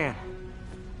 I can.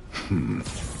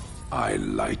 I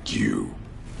like you.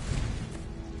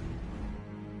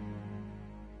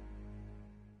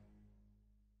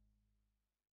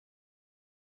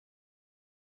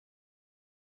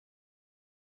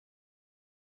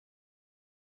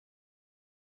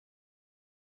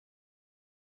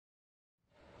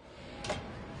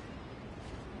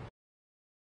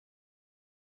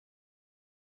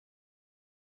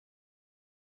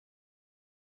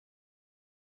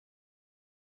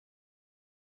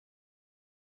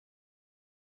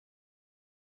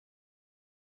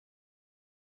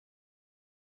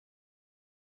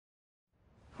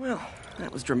 Well,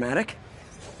 that was dramatic.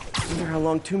 Wonder how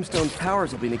long Tombstone's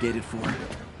powers will be negated for.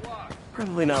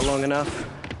 Probably not long enough.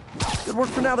 Good work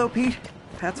for now, though, Pete.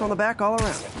 Pats on the back all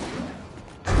around.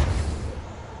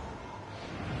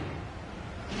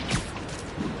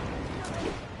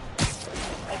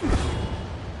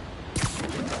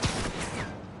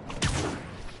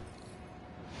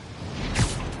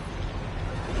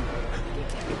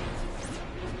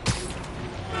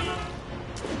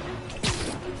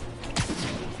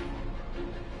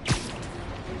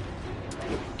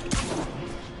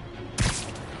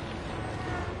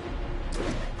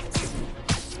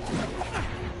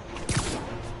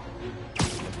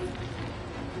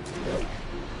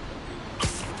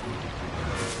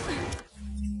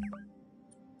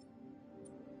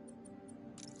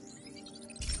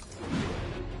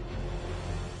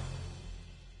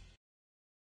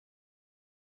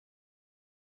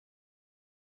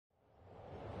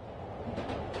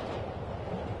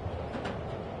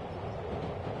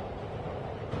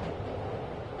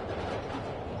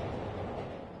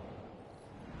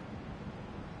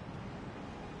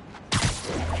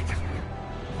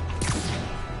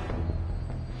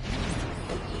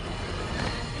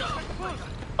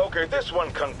 Okay, this one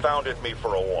confounded me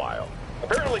for a while.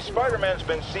 Apparently Spider-Man's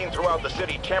been seen throughout the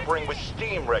city tampering with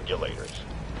steam regulators.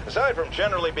 Aside from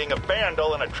generally being a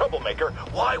vandal and a troublemaker,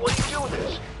 why would he do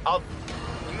this? You have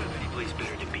any place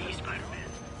better to be, Spider-Man.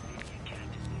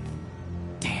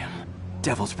 Damn.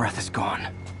 Devil's breath is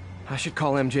gone. I should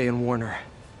call MJ and warn her.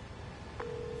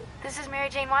 This is Mary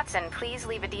Jane Watson. Please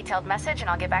leave a detailed message and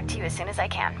I'll get back to you as soon as I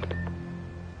can.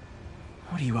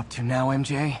 What are you up to now,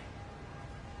 MJ?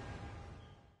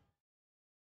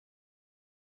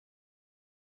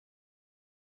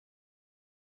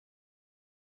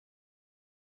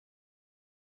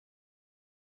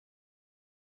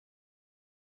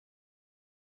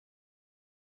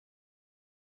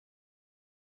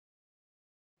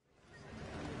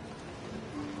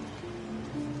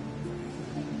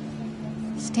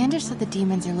 Standish said the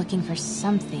demons are looking for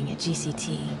something at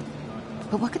GCT.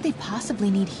 But what could they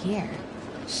possibly need here?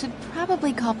 Should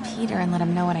probably call Peter and let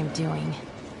him know what I'm doing.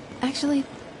 Actually,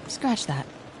 scratch that.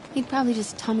 He'd probably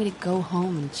just tell me to go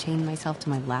home and chain myself to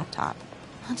my laptop.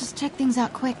 I'll just check things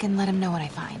out quick and let him know what I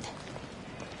find.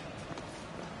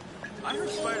 I heard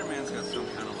Spider-Man's got some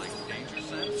kind of, danger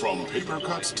sense. From paper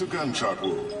cuts to gunshot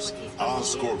wounds,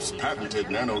 Oscorp's patented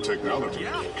nanotechnology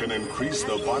can increase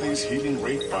the body's healing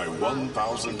rate by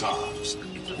 1,000 times.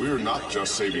 We're not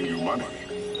just saving you money,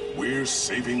 we're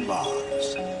saving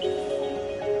lives.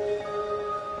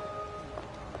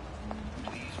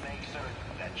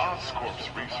 Oscorp's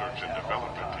research and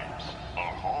development teams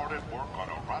are hard at work on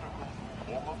a radical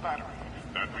form of battery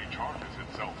that recharges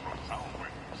itself from sound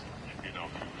waves. In a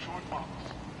few short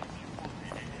months, you will be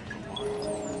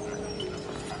able to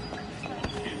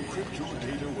encrypt your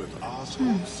data with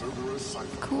Oscorp Cerberus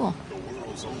cipher. Cool. The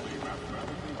world's only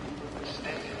mathematical.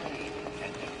 Stay clean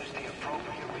and use the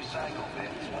appropriate recycle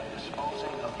bins when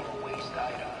disposing of your waste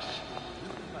items.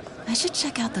 I should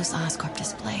check out those Oscorp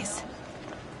displays.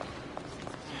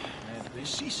 If you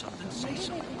see something, say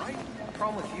something, right? The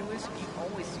problem with you is you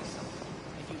always see something,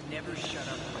 and you never shut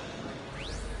up.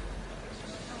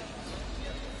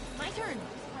 My turn.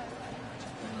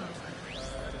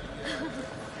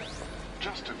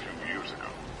 Just a few years ago,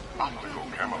 optical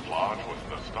camouflage was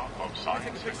the stuff of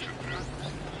science fiction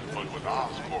films. But with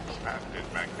Oscorp's patented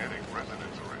magnetic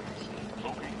resonance arrays,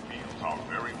 cloaking fields are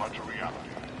very much a reality.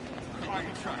 Try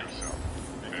it for yourself,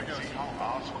 and see how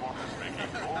Oscorp is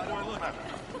making your world better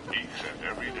each and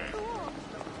every day.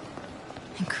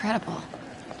 Incredible.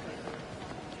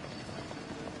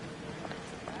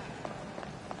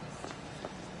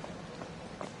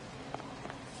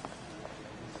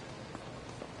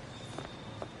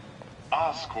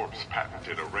 Oscorp's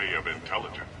patented array of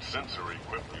intelligent,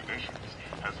 sensor-equipped munitions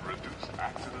has reduced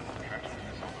accidental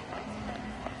casualties on the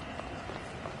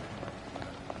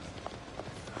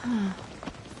Huh.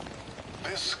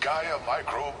 This Gaia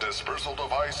microbe dispersal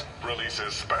device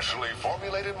releases specially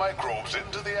formulated microbes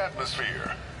into the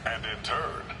atmosphere, and in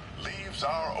turn, leaves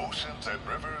our oceans and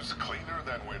rivers cleaner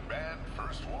than when man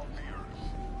first walked the earth.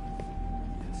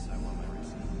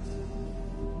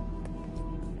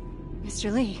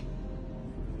 Mr. Lee.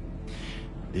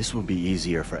 This will be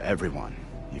easier for everyone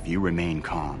if you remain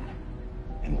calm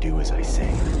and do as I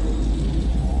say.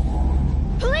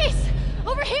 Police!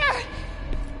 Over here!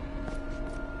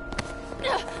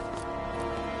 No!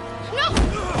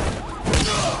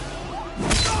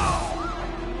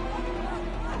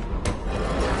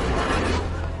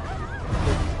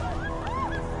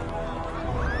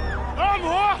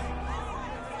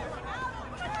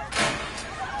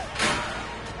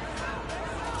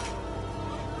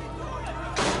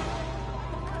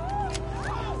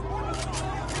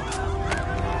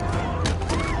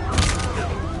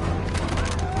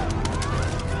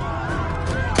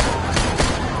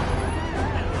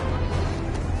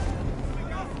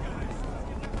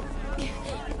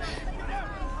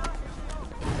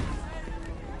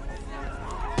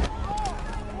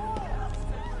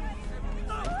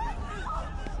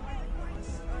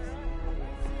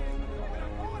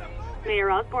 Mayor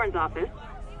Osborne's office.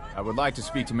 I would like to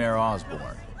speak to Mayor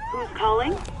Osborne. Who's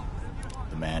calling?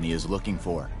 The man he is looking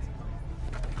for.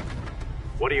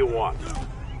 What do you want?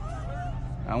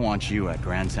 I want you at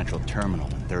Grand Central Terminal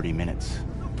in 30 minutes.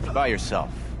 By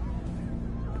yourself.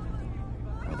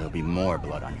 Or there'll be more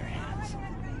blood on your hands.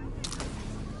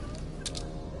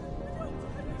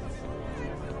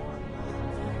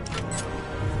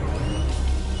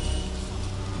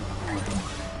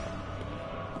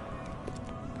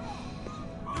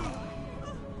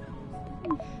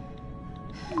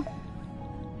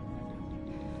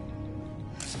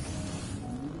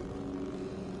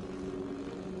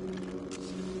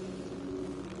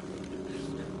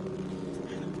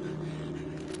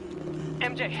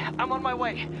 MJ, I'm on my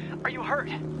way. Are you hurt?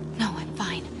 No, I'm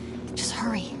fine. Just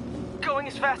hurry. Going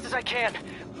as fast as I can.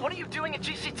 What are you doing at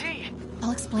GCT?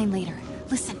 I'll explain later.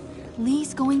 Listen,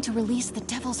 Lee's going to release the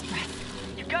Devil's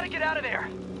Breath. You gotta get out of there.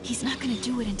 He's not gonna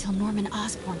do it until Norman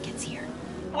Osborn gets here.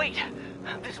 Wait,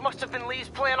 this must have been Lee's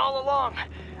plan all along.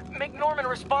 Make Norman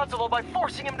responsible by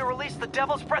forcing him to release the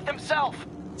Devil's Breath himself.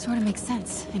 Sort of makes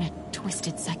sense, in a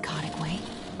twisted, psychotic way.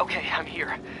 Okay, I'm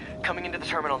here. Coming into the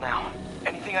terminal now.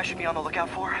 Anything I should be on the lookout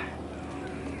for?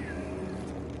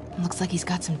 Looks like he's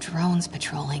got some drones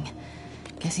patrolling.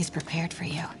 Guess he's prepared for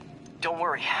you. Don't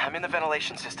worry, I'm in the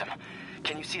ventilation system.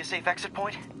 Can you see a safe exit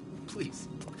point? Please,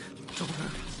 don't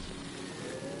hurt.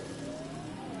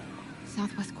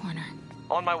 Southwest corner.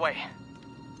 On my way.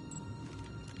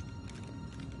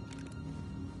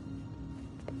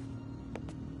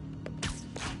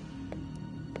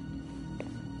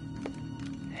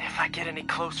 If I get any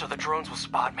closer, the drones will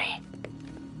spot me.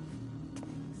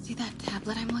 See that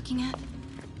tablet I'm looking at?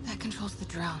 That controls the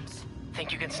drones.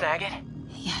 Think you can snag it?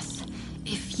 Yes,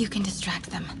 if you can distract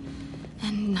them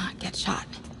and not get shot.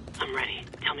 I'm ready.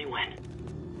 Tell me when.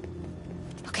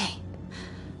 Okay,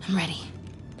 I'm ready.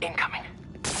 Incoming.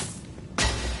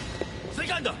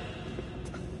 Segundo!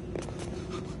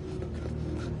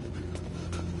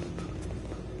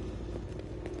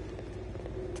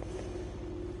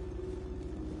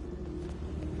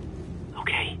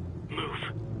 Okay, move.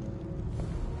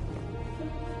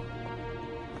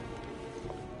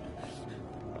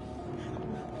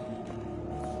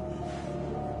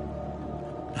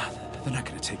 They're not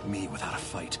gonna take me without a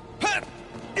fight.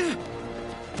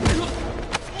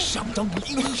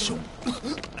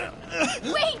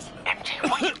 Wait! MJ,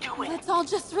 what are you doing? Let's all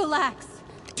just relax.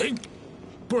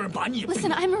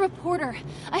 Listen, I'm a reporter.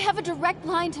 I have a direct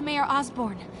line to Mayor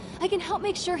Osborn. I can help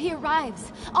make sure he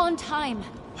arrives on time.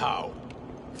 How?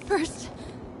 First,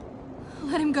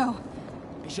 let him go.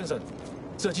 李先生，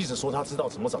这记者说他知道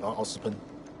怎么找到奥斯喷。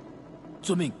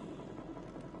遵命。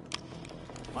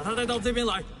把他带到这边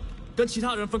来，跟其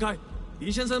他人分开。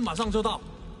李先生马上就到。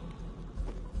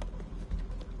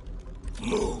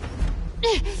Move.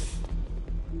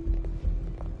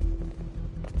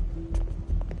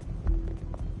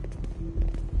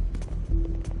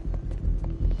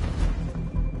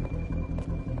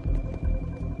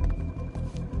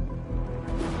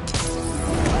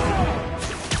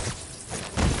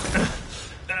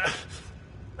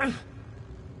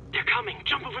 They're coming.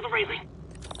 Jump over the railing.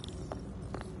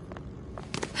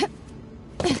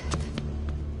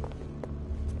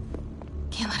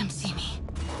 Can't let him see me.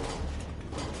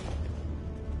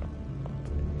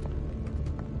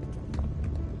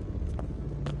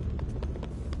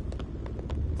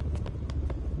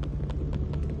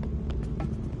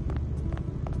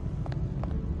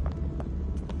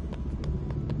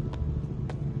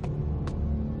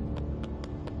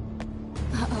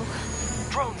 Uh-oh.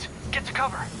 Drones, get to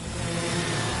cover.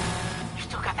 You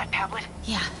still got that tablet?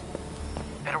 Yeah.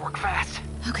 Better work fast.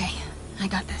 Okay, I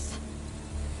got this.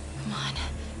 Come on.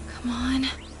 Come on.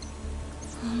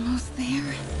 Almost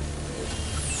there.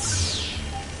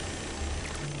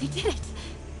 They did it!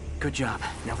 Good job.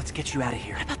 Now let's get you out of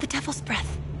here. What about the Devil's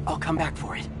Breath? I'll come back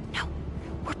for it. No.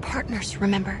 We're partners,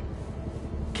 remember?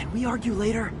 Can we argue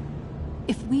later?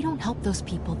 If we don't help those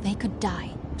people, they could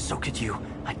die. So could you.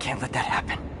 I can't let that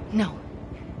happen. No.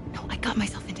 No, I got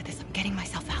myself into this. I'm getting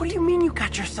myself out. What do you mean you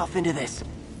got yourself into this?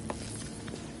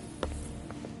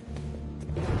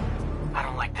 I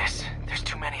don't like this. There's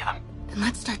too many of them. Then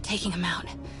let's start taking them out.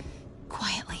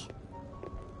 Quietly.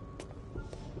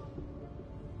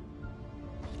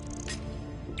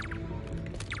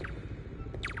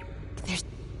 There's...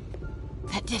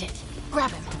 That did it.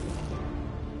 Grab him.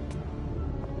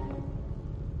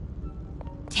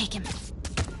 Take him.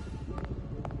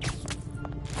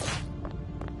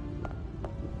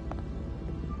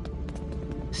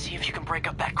 See if you can break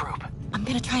up that group. I'm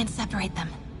gonna try and separate them.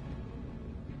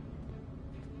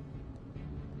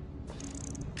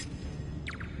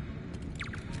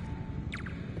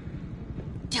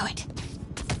 Do it.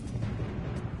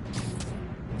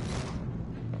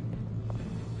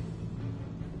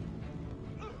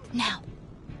 Now.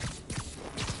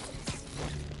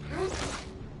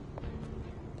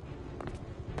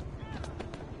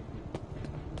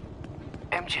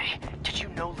 MJ, did you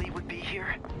know Lee would be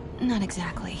here? Not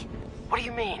exactly. What do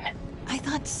you mean? I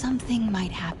thought something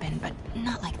might happen, but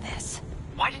not like this.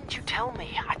 Why didn't you tell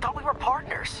me? I thought we were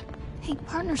partners. Hey,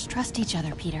 partners trust each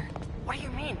other, Peter. What do you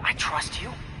mean? I trust you.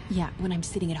 Yeah, when I'm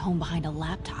sitting at home behind a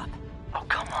laptop. Oh,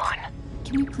 come on.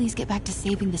 Can we please get back to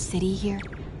saving the city here?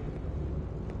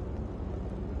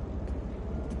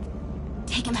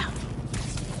 Take him out.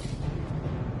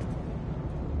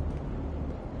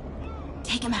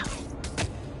 Take him out.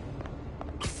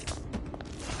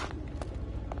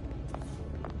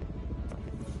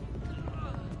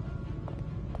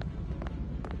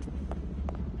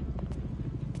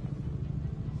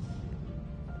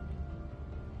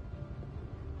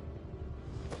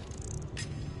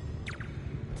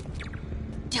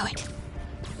 Do it.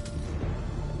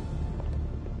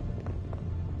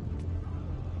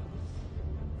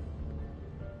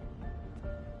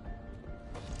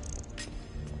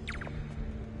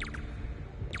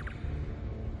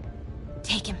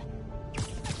 Take him.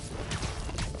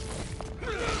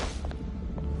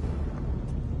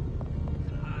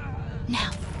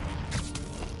 Now.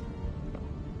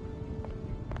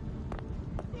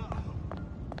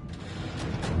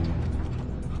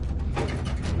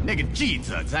 那个记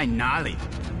者在哪里？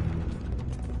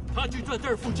他就在这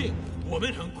儿附近，我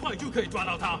们很快就可以抓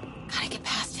到他。 Gotta get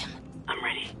past him. I'm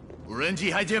ready. 无人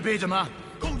机还戒备着吗？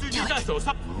控制器在手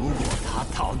上。如果他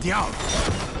逃掉了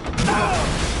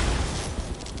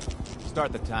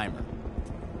Start the timer.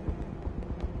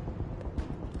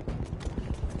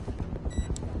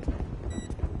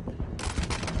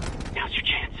 Now's your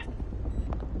chance.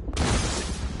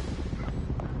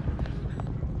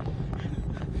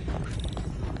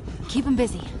 Keep him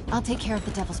busy. I'll take care of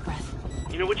the Devil's Breath.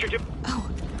 You know what you're doing? Oh,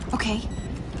 okay.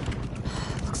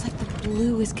 Looks like the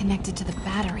blue is connected to the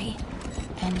battery,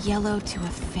 and yellow to a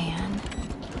fan.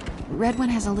 Red one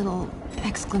has a little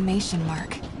exclamation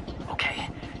mark. Okay,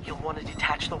 you'll want to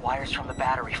detach the wires from the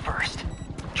battery first.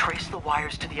 Trace the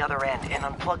wires to the other end and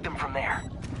unplug them from there.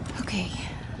 Okay,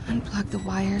 unplug the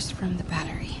wires from the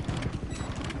battery.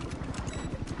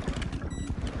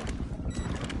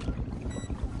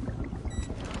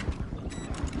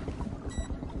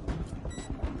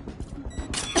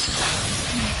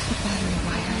 Disconnect the battery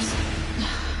wires.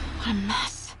 What a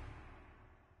mess.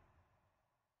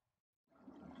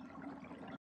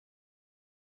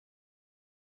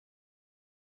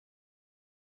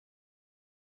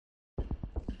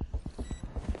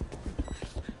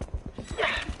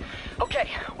 Okay,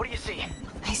 what do you see?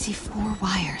 I see 4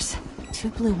 wires. 2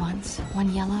 blue ones,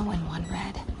 1 yellow, and 1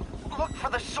 red. Look for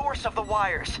the source of the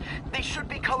wires. They should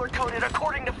be color-coded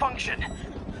according to function.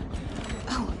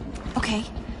 Oh, okay.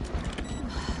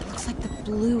 Looks like the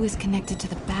blue is connected to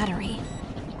the battery,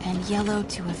 and yellow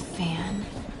to a fan.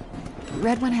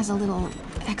 Red one has a little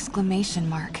exclamation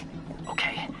mark.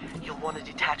 Okay, you'll want to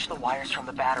detach the wires from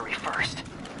the battery first.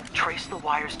 Trace the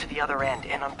wires to the other end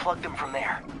and unplug them from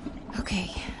there.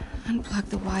 Okay, unplug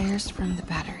the wires from the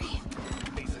battery.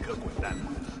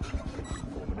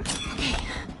 Okay,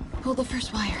 pull the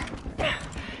first wire.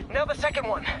 Now the second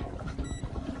one.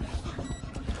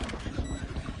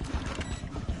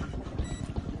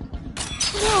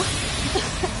 No!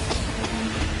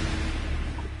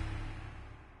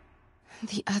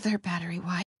 The other battery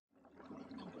wire.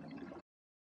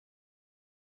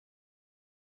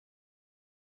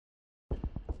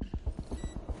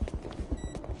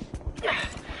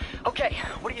 Okay,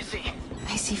 what do you see?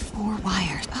 I see 4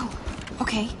 wires. Oh,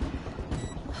 okay.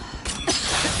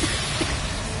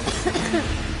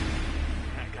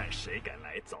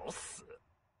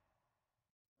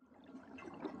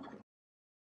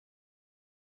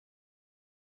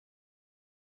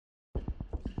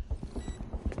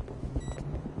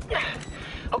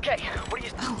 Okay, what do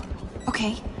you... Oh,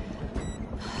 okay.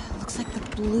 Looks like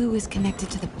the blue is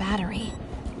connected to the battery,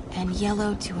 and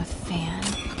yellow to a fan.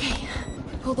 Okay,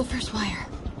 pull the first wire.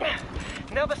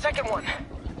 Now the second one.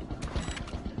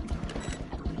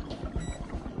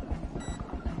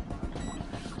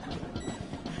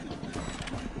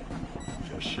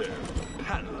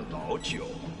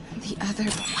 The other...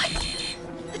 What?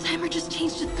 The timer just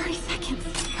changed to 30 seconds.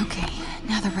 Okay,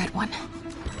 now the red one.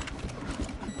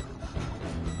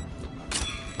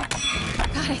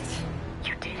 Got it.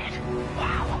 You did it.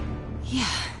 Wow. Yeah.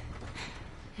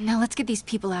 Now let's get these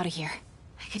people out of here.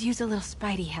 I could use a little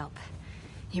Spidey help.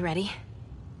 You ready?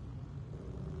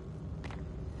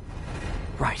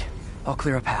 Right. I'll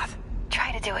clear a path.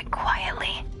 Try to do it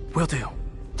quietly. Will do.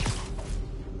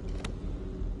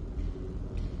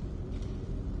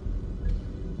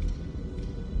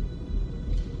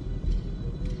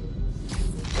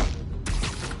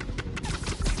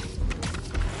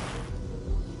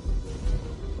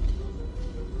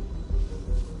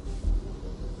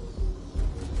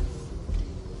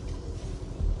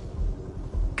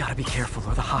 Gotta be careful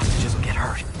or the hostages will get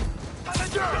hurt.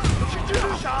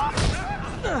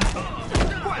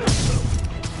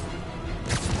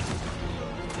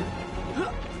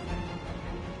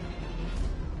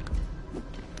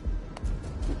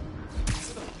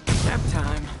 Nap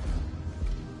time.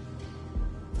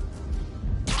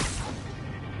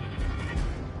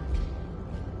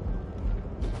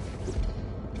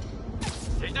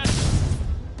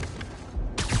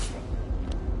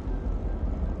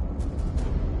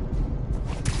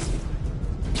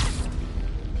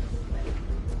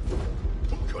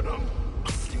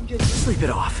 Sleep it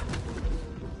off.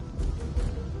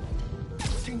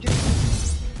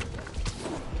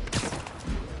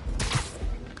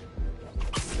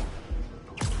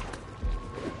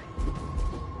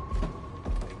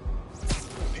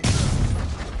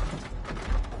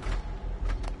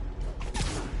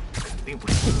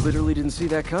 Literally didn't see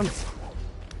that coming.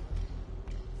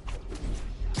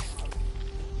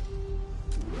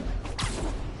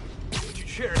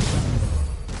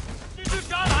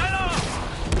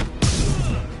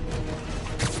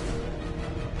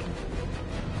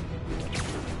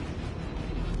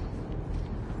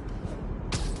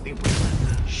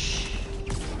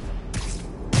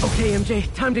 Okay,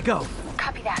 MJ, time to go.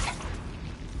 Copy that.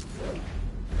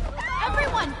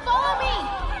 Everyone, follow me!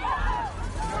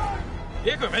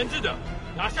 别给人质的，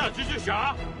拿下蜘蛛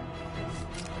侠。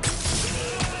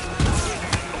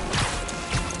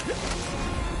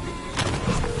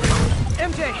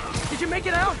 MJ, did you make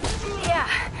it out? Yeah,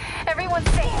 everyone's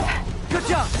safe. Good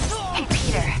job. Hey,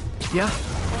 Peter. Yeah?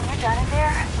 When you're done in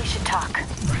there, we should talk.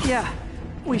 Yeah,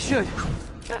 we should.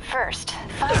 But first,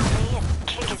 find Lee and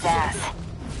kick his ass.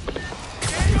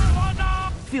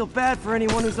 Feel bad for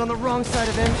anyone who's on the wrong side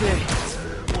of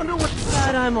MJ. Wonder what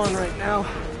side I'm on right now.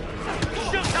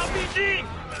 正常必击！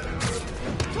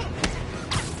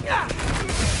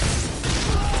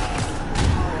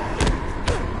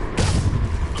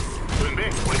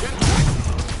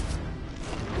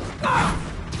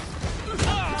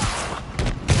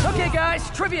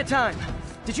 Trivia time!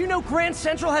 Did you know Grand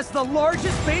Central has the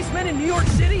largest basement in New York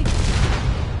City?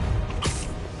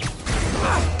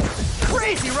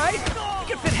 Crazy, right? You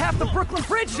could fit half the Brooklyn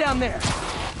Bridge down there!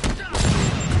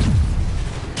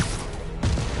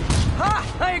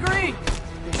 Ha! I agree!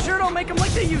 They sure don't make them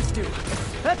like they used to.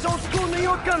 That's old school New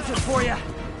York gunsmith for you.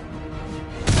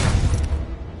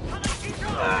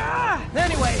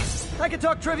 Anyway, I could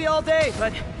talk trivia all day,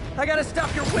 but I gotta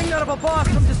stop your wingnut of a boss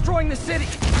from destroying the city.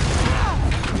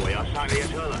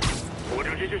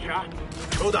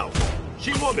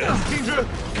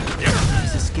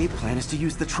 His escape plan is to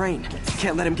use the train.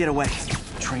 Can't let him get away.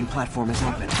 The train platform is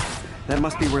open. That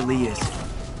must be where Lee is.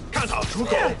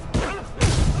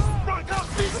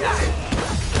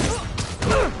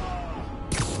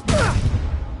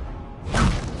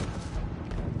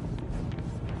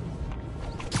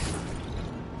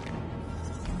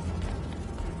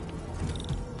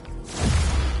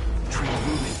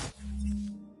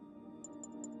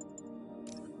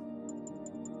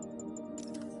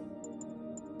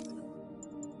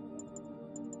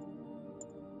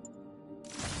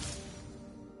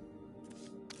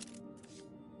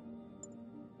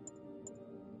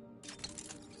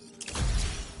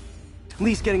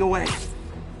 Lee's getting away.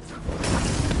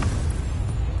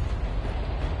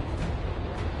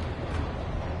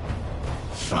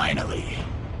 Finally.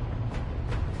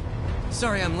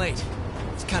 Sorry I'm late.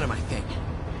 It's kind of my thing.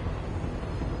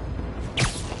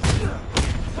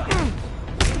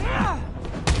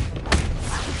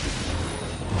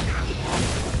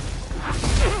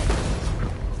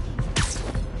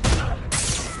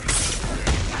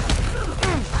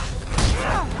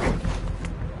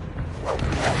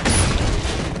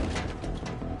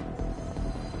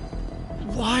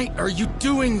 Why are you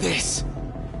doing this?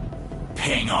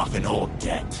 Paying off an old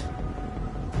debt.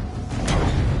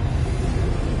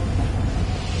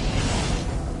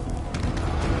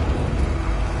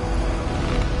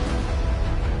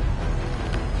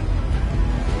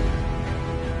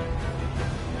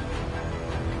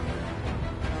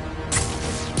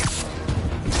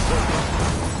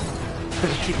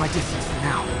 Better keep my distance for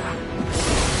now.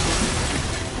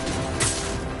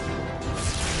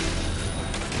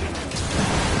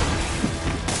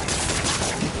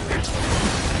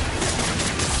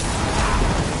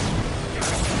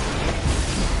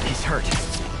 Hurt.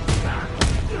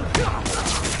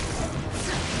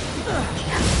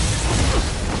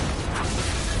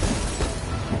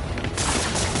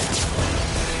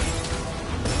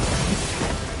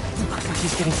 Looks like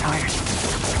he's getting tired.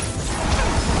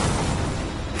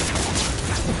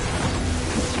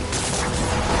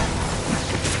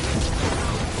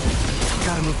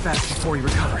 Gotta move fast before he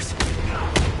recovers.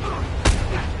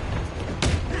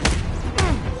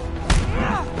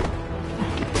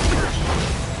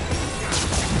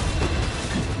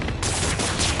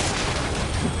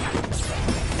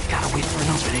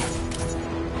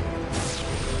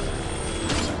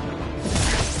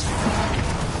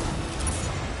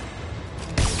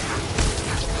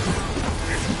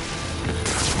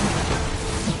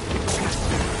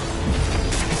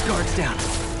 Down.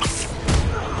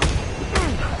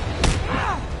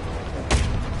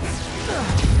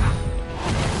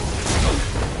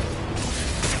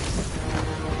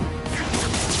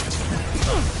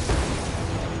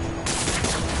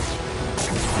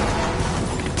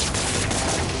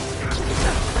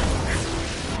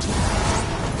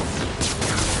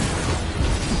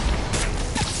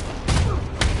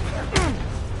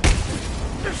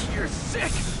 You're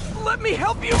sick! Let me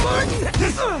help you, Martin!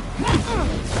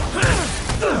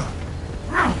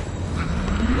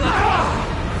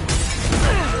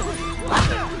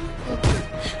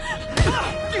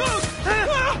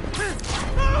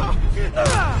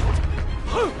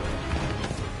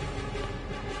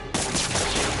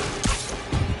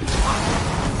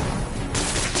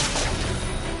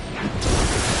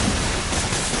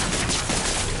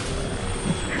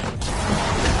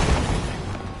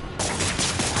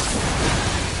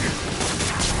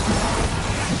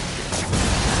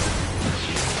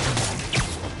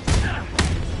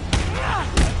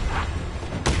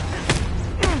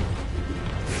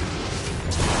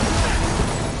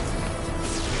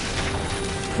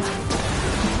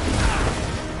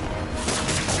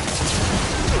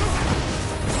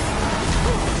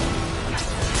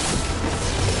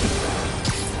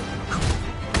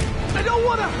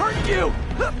 You!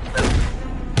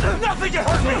 Nothing can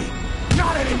hurt me!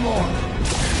 Not anymore!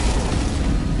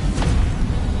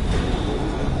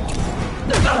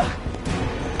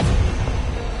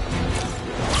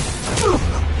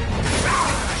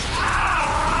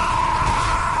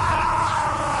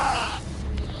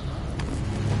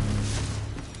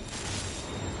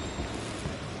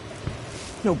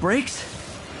 No brakes?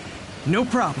 No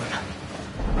problem.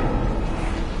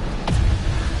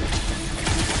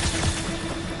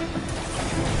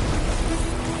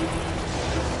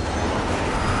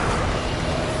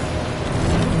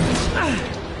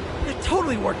 It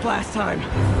totally worked last time.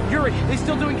 Yuri, they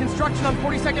still doing construction on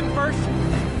 42nd and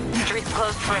 1st? Street's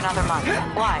closed for another month.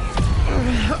 Why?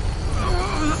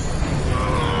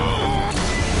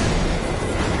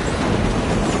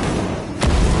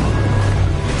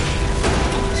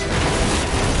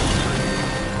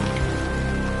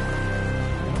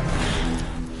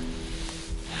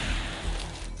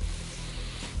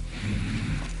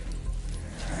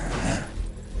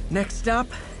 Next stop,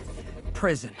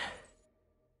 prison.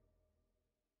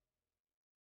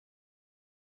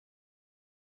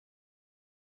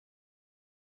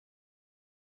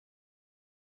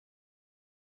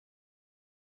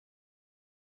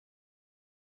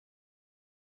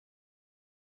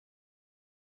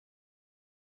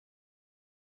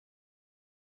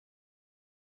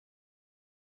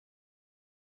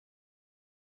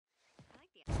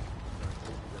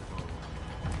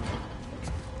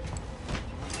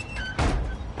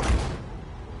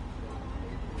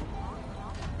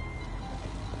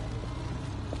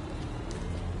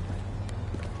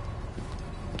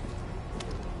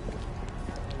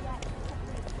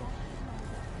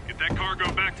 Get that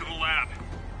cargo back to the lab.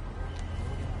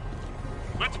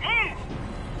 Let's move!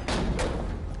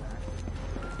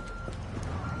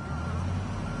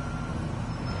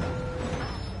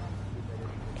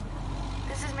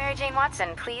 This is Mary Jane Watson.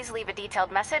 Please leave a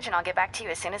detailed message and I'll get back to you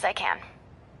as soon as I can.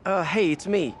 Hey, it's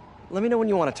me. Let me know when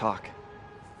you want to talk.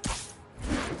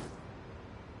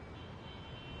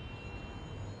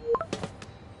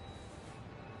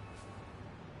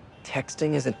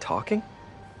 Texting isn't talking?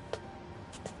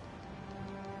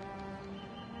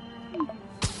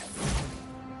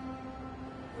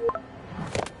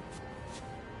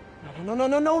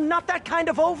 No, not that kind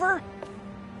of over!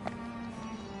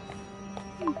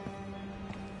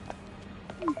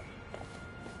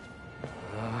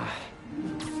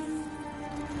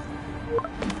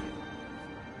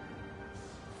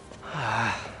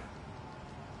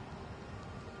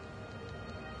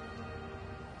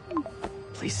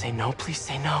 Please say no, please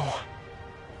say no.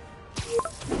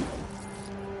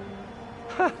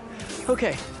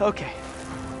 Okay.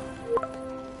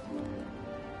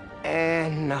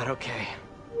 And not okay.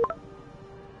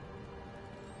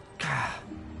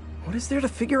 What is there to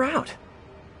figure out?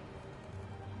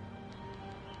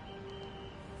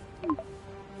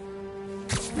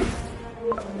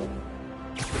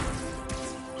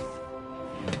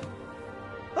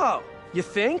 Oh, you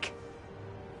think?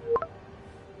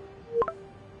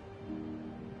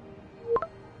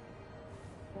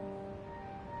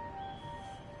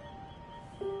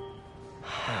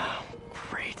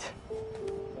 Great.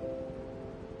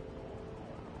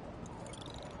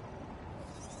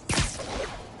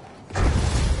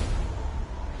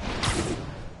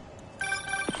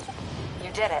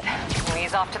 You did it.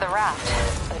 Ease off to the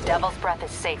raft. The Devil's Breath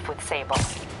is safe with Sable.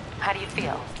 How do you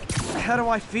feel? How do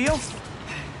I feel?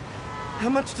 How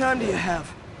much time do you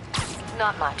have?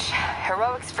 Not much.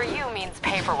 Heroics for you means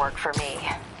paperwork for me.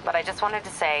 But I just wanted to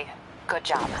say, good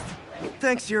job.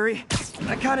 Thanks, Yuri.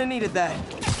 I kinda needed that.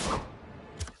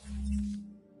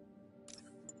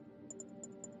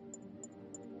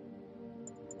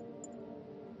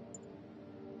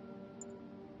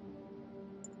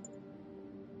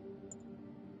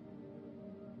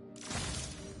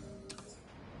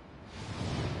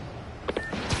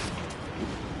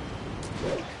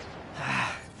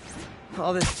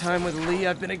 All this time with Lee,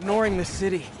 I've been ignoring the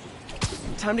city.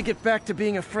 Time to get back to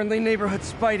being a friendly neighborhood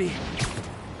Spidey.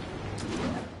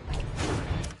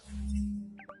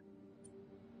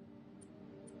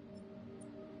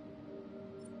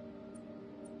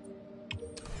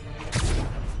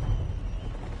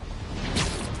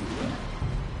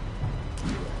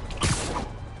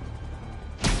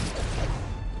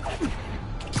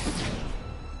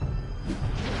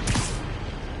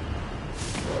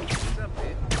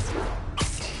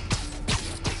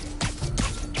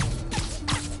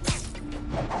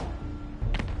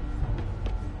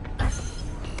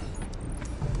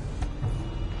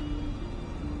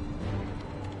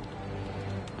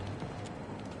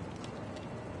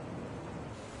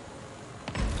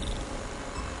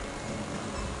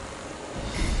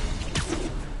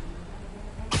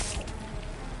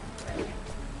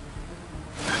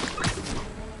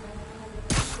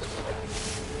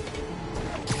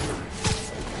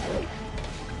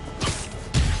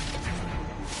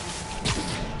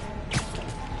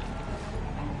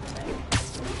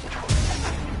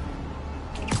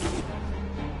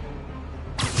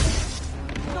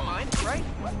 right?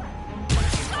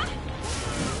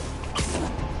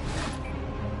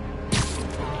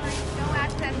 No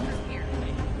access from here.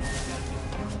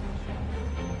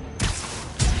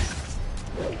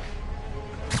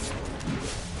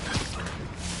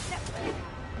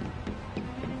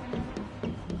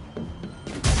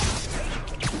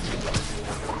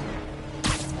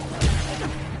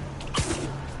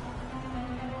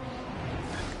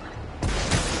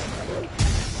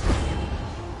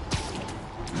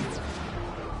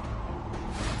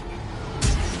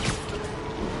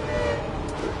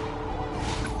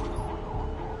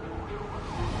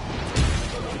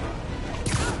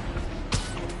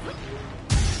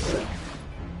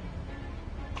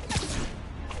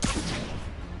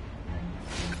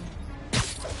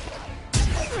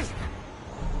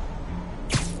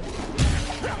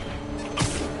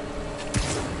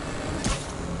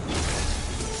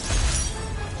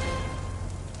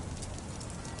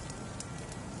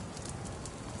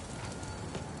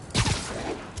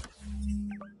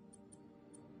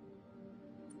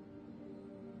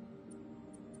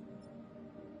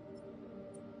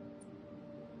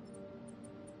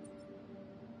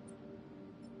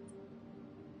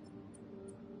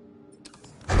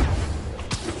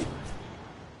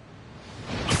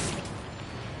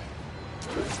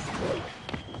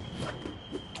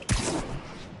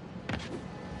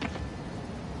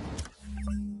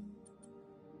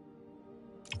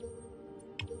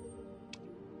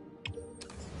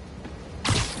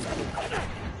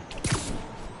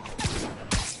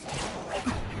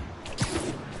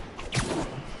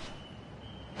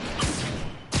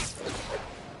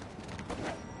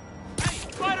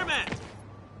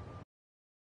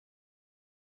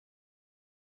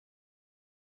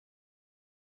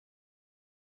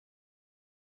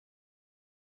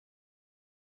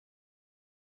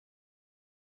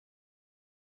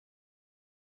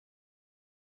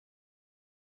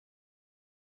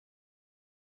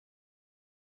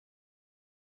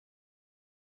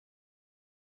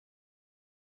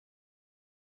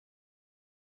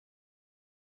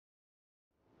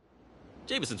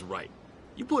 Jameson's right.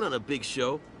 You put on a big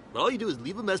show, but all you do is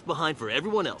leave a mess behind for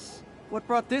everyone else. What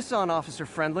brought this on, Officer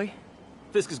Friendly?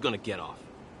 Fisk is gonna get off.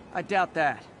 I doubt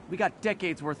that. We got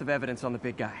decades worth of evidence on the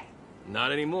big guy.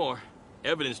 Not anymore.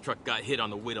 Evidence truck got hit on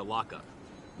the way to lockup.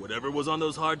 Whatever was on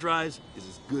those hard drives is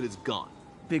as good as gone.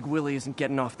 Big Willie isn't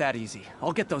getting off that easy.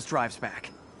 I'll get those drives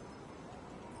back.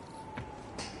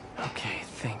 Okay,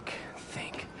 think.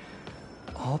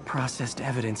 All processed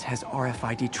evidence has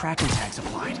RFID tracking tags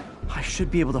applied. I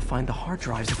should be able to find the hard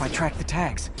drives if I track the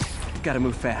tags. Gotta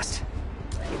move fast.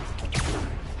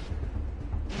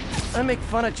 I make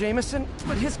fun of Jameson,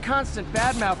 but his constant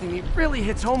bad-mouthing me really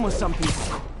hits home with some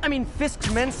people. I mean,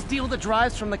 Fisk's men steal the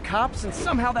drives from the cops, and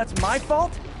somehow that's my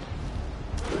fault?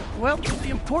 Well, the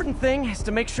important thing is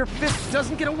to make sure Fisk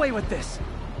doesn't get away with this.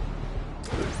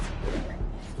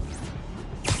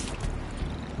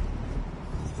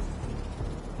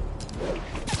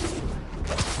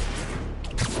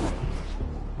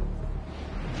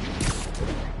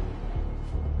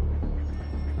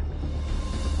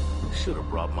 Should have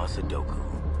brought my Sudoku.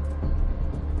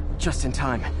 Just in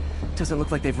time. Doesn't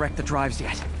look like they've wrecked the drives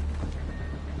yet.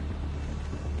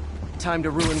 Time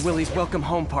to ruin Willie's welcome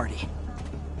home party.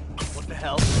 What the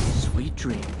hell? Sweet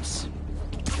dreams.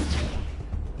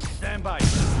 Stand by.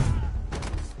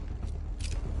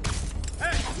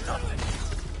 Hey, nothing.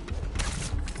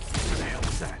 What the hell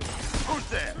was that? Who's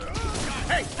there?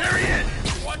 Hey, there he is!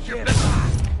 Watch your business!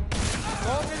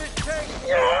 Long as it takes.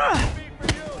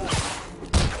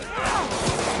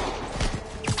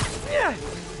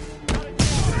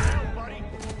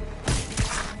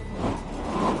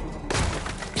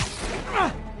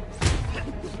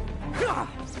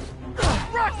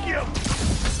 Rock you!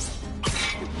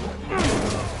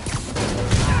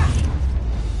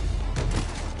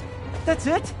 That's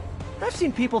it? I've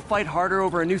seen people fight harder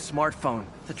over a new smartphone.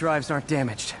 The drives aren't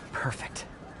damaged. Perfect.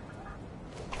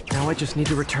 Now I just need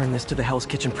to return this to the Hell's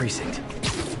Kitchen precinct.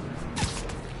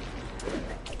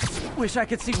 Wish I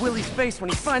could see Willie's face when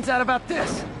he finds out about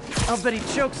this. I'll bet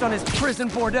he chokes on his prison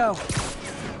Bordeaux.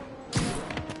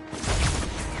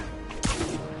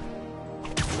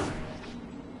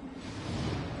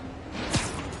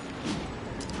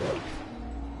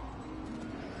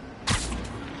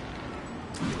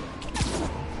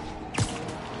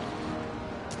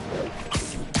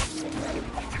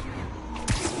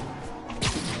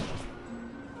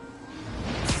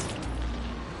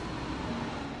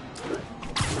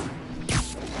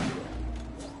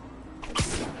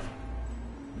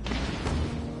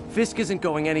 Fisk isn't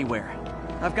going anywhere.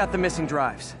 I've got the missing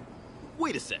drives.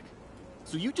 Wait a sec.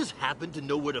 So you just happen to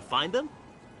know where to find them?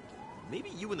 Maybe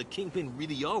you and the Kingpin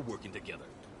really are working together.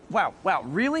 Wow,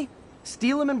 really?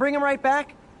 Steal him and bring him right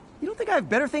back? You don't think I have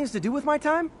better things to do with my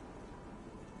time?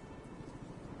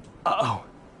 Uh-oh.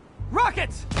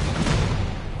 Rockets!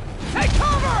 Take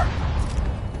cover!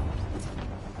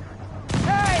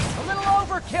 Hey, a little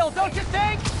overkill, don't you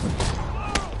think?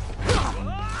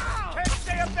 Can't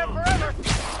stay up there forever!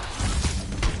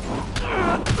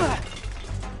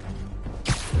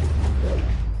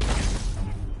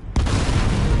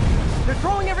 They're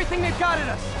throwing everything they've got at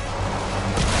us!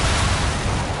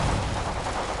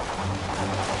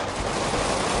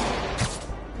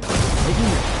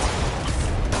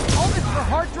 All this for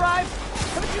hard drive?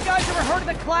 Haven't you guys ever heard of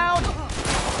the cloud?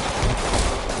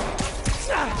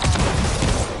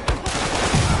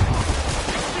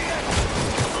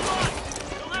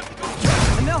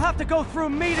 And they'll have to go through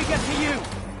me to get to you!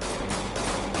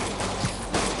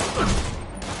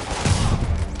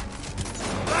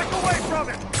 Back away from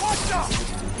it! Watch out!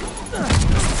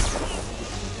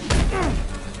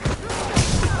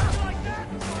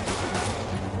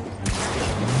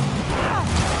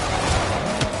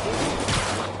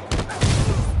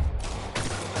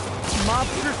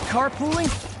 Mobsters carpooling?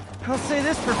 I'll say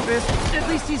this for Fisk, at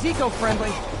least he's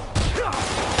eco-friendly.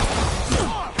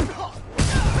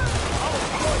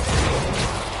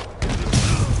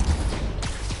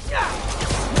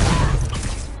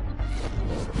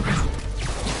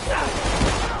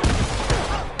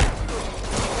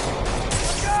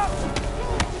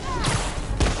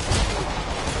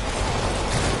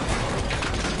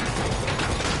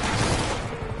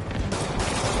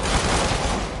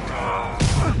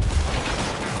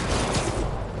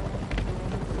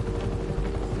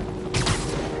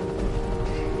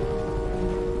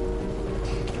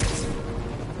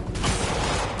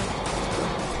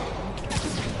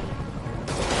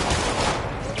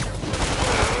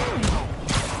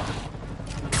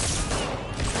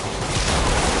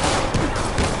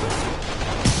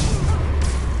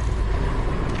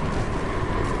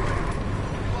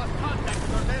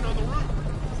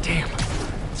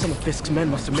 Some of Fisk's men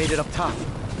must have made it up top.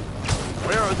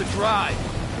 Where are the drive?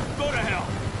 Go to hell!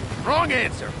 Wrong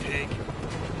answer, pig!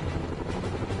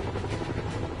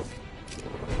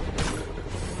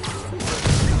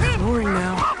 Ignoring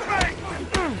now.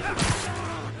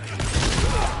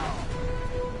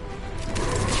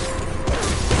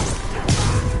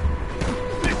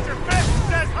 Mr. Fisk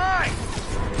says hi!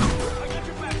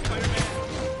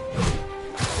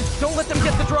 Don't let them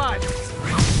get the drive!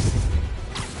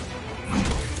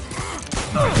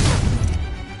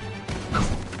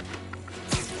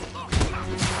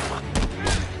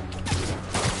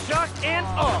 Shot and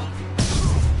all!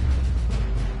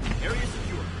 Area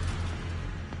secure.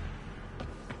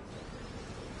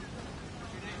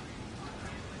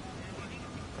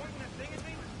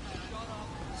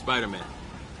 Spider-Man,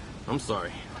 I'm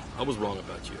sorry. I was wrong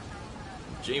about you.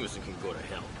 Jameson can go to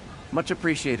hell. Much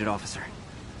appreciated, officer.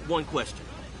 One question.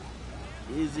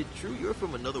 Is it true you're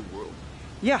from another world?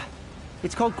 Yeah,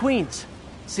 it's called Queens.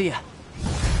 See ya.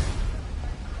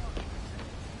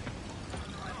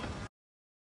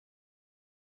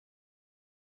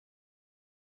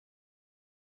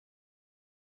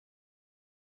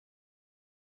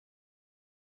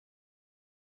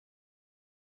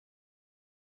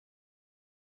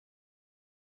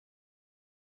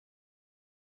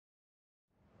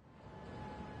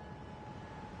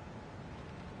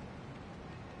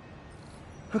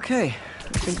 Okay,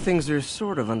 I think things are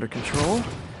sort of under control.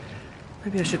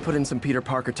 Maybe I should put in some Peter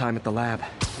Parker time at the lab.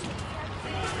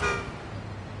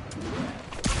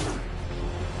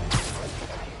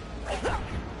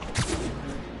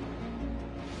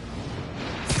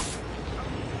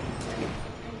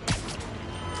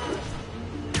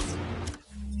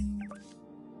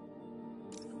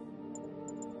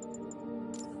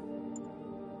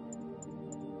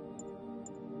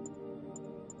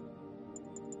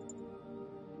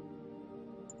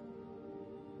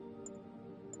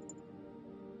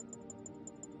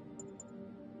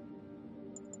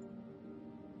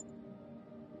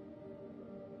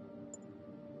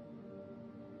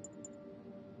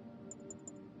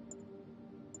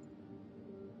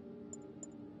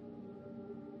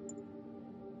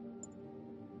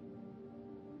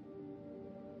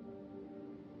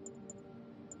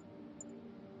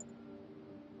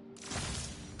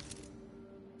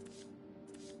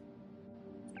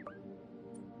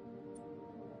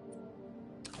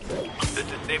 This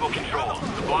is Stable Control.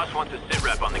 The boss wants a sit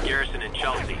rep on the garrison in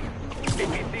Chelsea.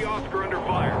 APC Oscar under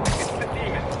fire. It's the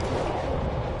Demon.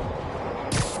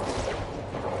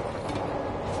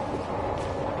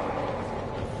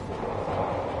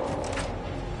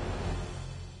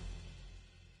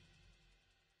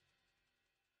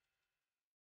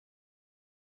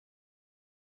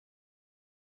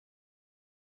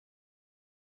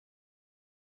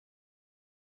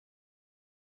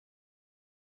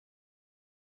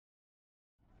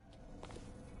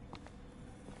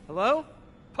 Hello?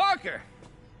 Parker!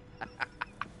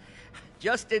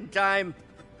 Just in time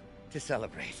to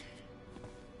celebrate.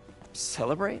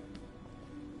 Celebrate?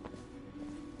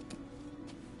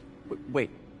 Wait.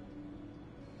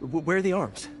 Where are the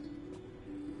arms?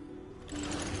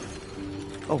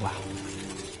 Oh, wow.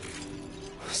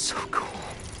 So cool.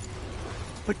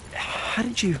 But how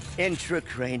did you...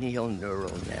 Intracranial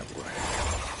neural network.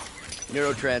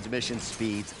 Neurotransmission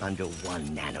speeds under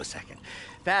 1 nanosecond.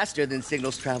 Faster than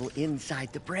signals travel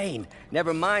inside the brain.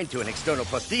 Never mind to an external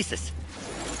prosthesis.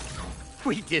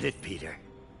 We did it, Peter.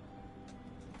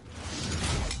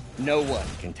 No one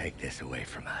can take this away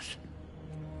from us.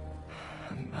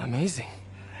 Amazing.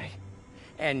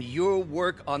 And your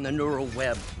work on the neural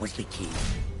web was the key.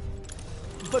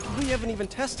 But we haven't even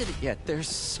tested it yet. There's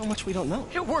so much we don't know.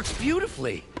 It works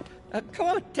beautifully. Come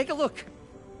on, take a look.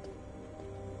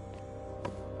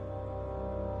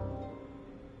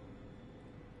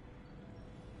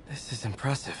 This is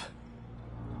impressive.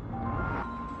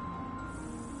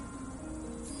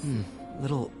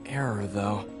 Little error,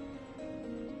 though.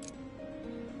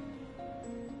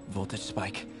 Voltage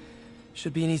spike.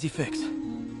 Should be an easy fix.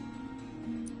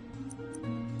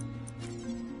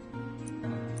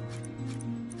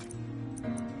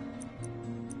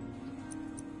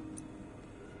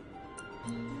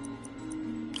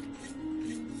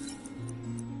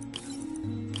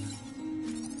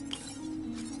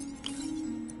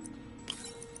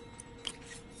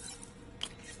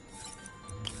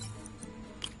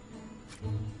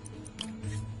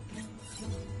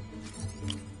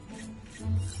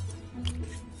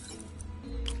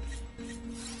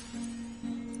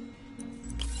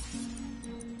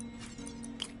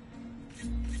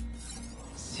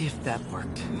 See if that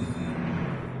worked.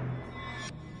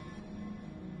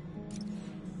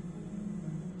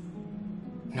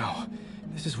 No,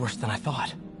 this is worse than I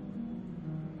thought.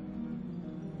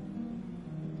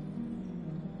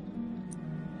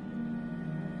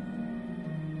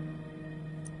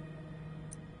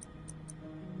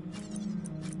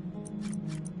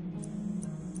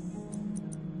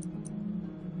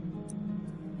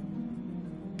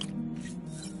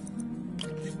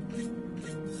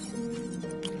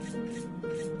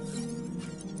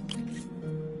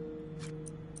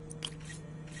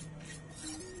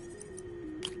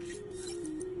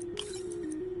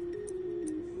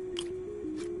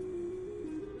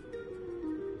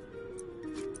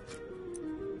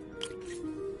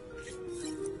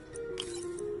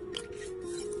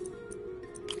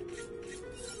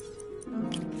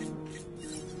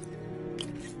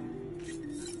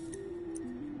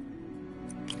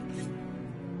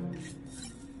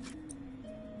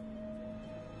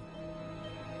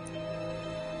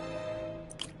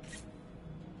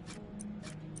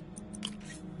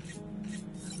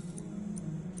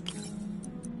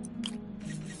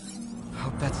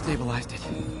 Hope that stabilized it.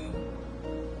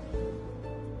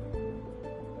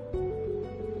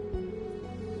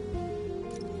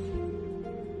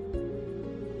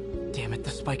 Damn it, the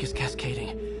spike is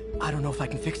cascading. I don't know if I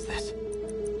can fix this.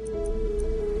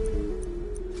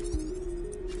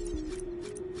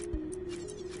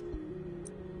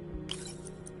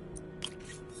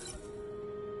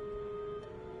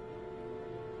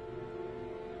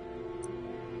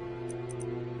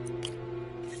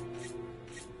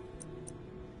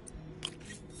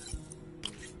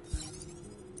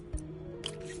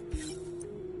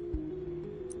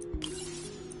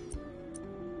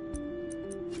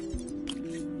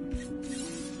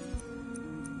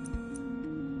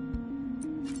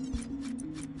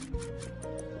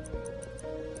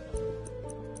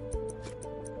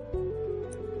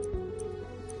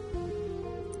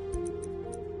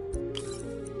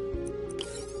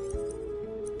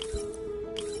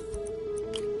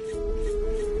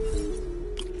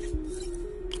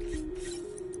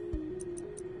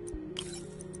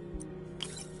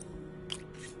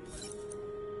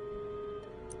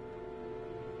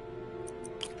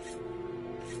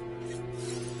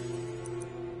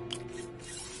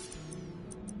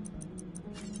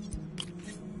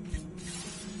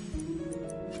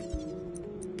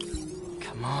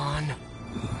 Come on.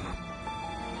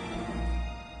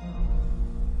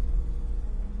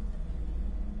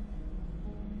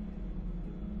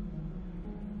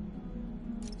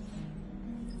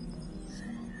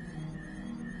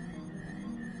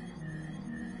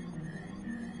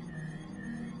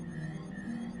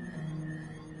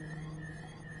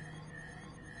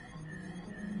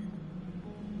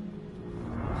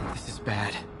 This is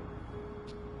bad.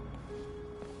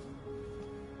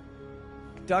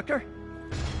 Doctor?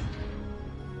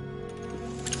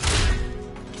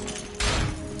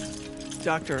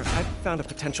 Doctor, I found a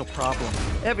potential problem.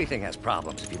 Everything has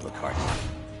problems if you look hard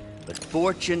enough. But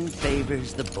fortune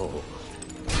favors the bold.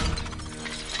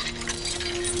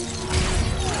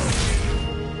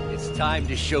 It's time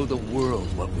to show the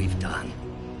world what we've done.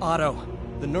 Otto,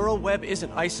 the neural web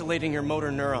isn't isolating your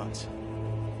motor neurons.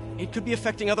 It could be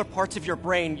affecting other parts of your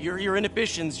brain, your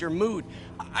inhibitions, your mood.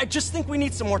 I just think we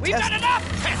need some more We've tests. done enough!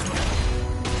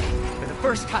 For the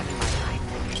first time in my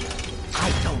life,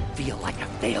 I don't feel like a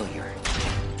failure.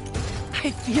 I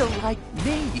feel like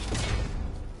me.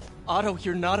 Otto,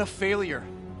 you're not a failure.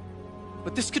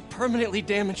 But this could permanently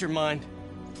damage your mind.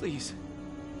 Please.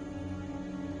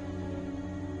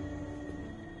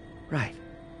 Right.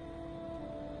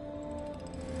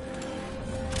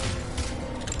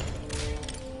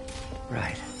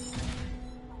 Right.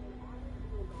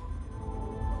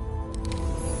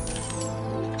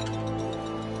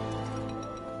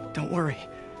 Don't worry.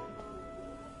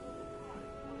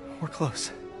 We're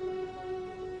close.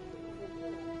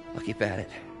 I'll keep at it.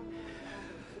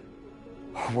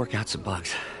 I'll work out some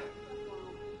bugs.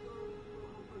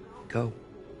 Go.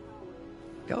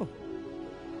 Go.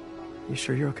 You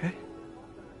sure you're okay?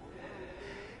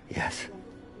 Yes.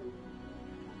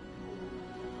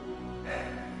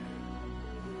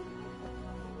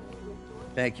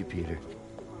 Thank you, Peter.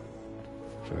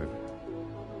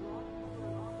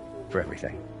 For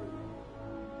everything.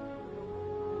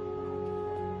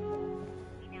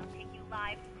 We now take you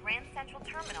live to Grand Central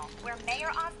Terminal, where Mayor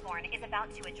Osborne is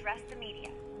about to address the media.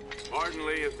 Martin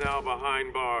Lee is now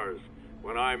behind bars.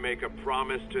 When I make a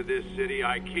promise to this city,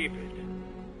 I keep it.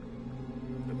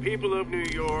 The people of New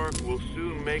York will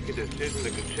soon make a decision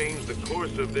that could change the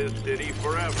course of this city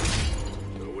forever.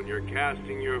 So when you're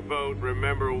casting your vote,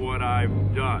 remember what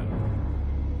I've done.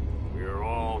 We are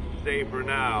all safer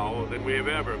now than we have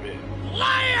ever been.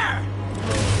 Liar!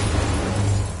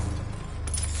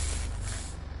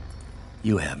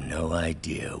 You have no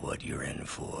idea what you're in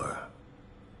for.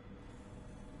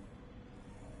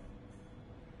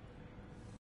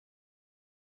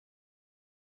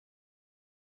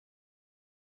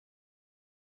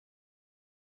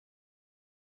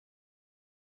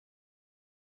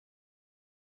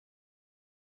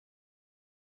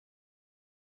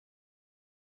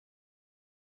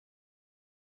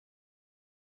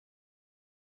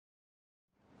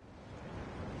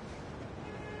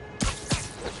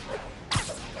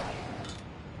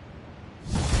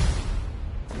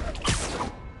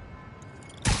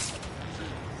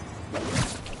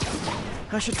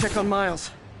 I should check on Miles.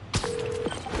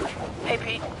 Hey,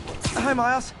 Pete. Hi,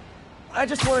 Miles. I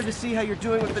just wanted to see how you're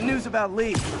doing with the news about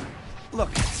Lee. Look,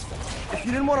 if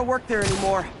you didn't want to work there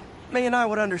anymore, May and I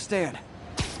would understand.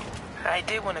 I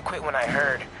did want to quit when I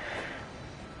heard.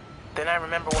 Then I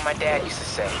remember what my dad used to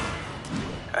say.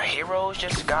 A hero's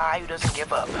just a guy who doesn't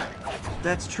give up.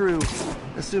 That's true,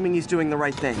 assuming he's doing the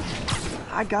right thing.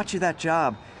 I got you that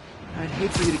job. I'd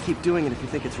hate for you to keep doing it if you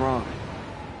think it's wrong.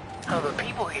 Oh, the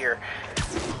people here,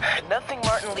 nothing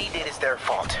Martin Lee did is their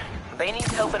fault. They need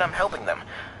help and I'm helping them.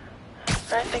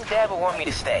 I think Dad would want me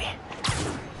to stay.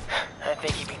 I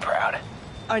think he'd be proud.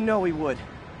 I know he would.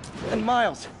 And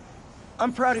Miles,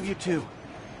 I'm proud of you too.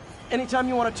 Anytime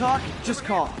you want to talk, just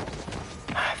call.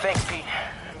 Thanks, Pete.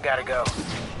 Gotta go.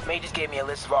 May just gave me a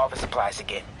list of all the supplies to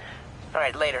get. All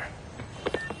right, later.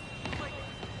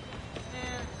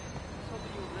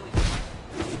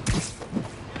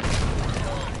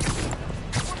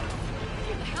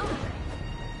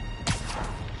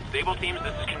 Stable teams,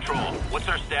 this is Control. What's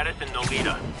our status in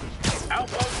Nolita?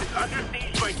 Outpost is under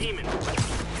siege by demons.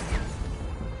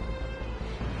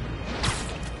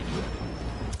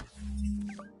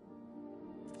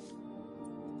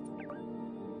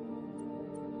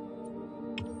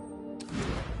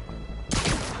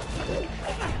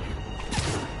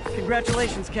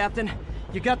 Congratulations, Captain.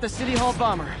 You got the City Hall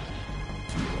bomber.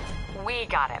 We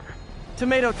got him.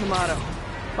 Tomato, tomato.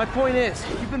 My point is,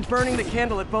 you've been burning the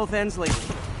candle at both ends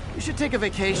lately. You should take a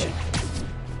vacation.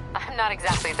 I'm not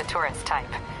exactly the tourist type.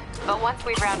 But once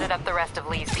we've rounded up the rest of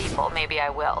Lee's people, maybe I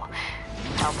will.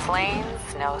 No planes,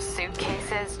 no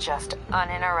suitcases, just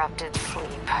uninterrupted sleep.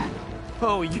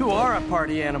 Oh, you are a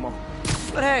party animal.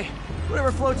 But hey,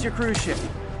 whatever floats your cruise ship.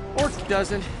 Or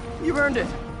doesn't. You've earned it.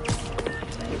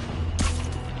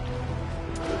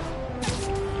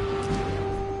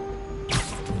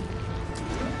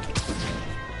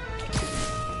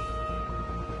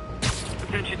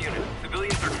 Attention units.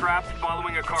 Civilians are trapped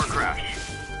following a car crash.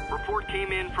 Report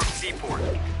came in from Seaport.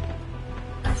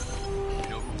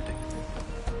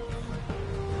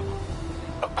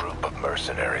 A group of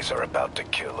mercenaries are about to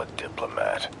kill a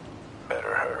diplomat.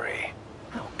 Better hurry.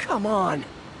 Oh, come on.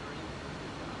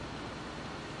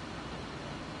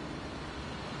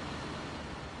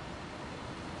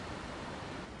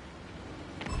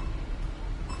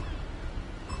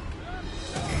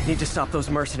 Need to stop those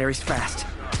mercenaries fast.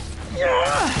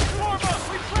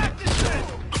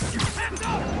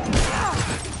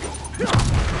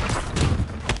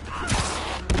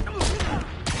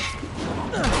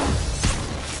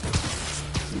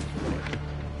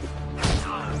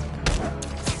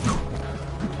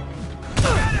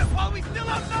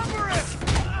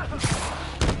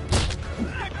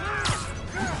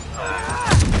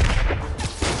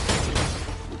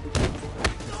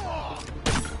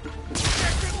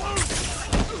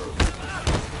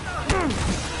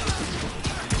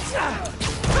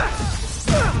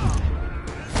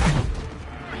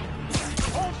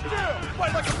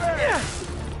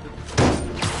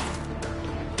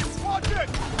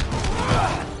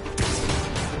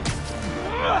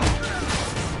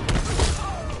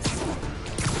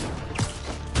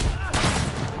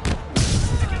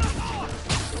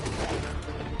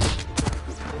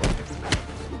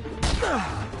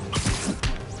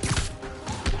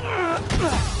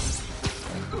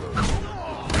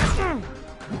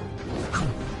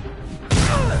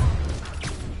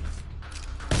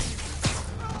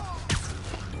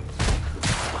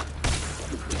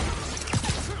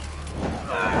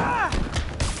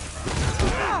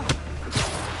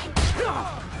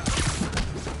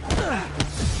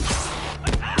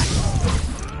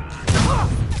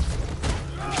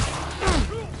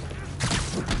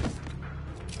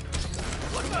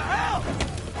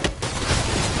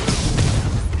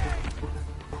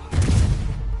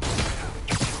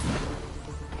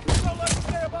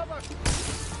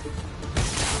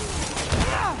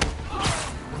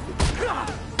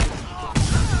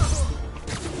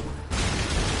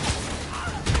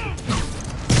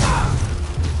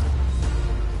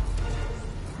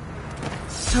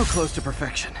 So close to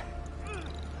perfection.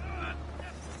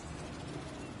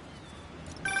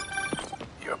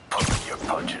 You're pulling your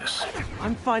punches.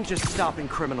 I'm fine just stopping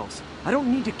criminals. I don't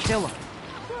need to kill them.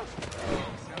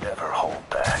 Never hold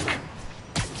back.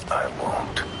 I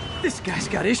won't. This guy's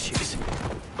got issues.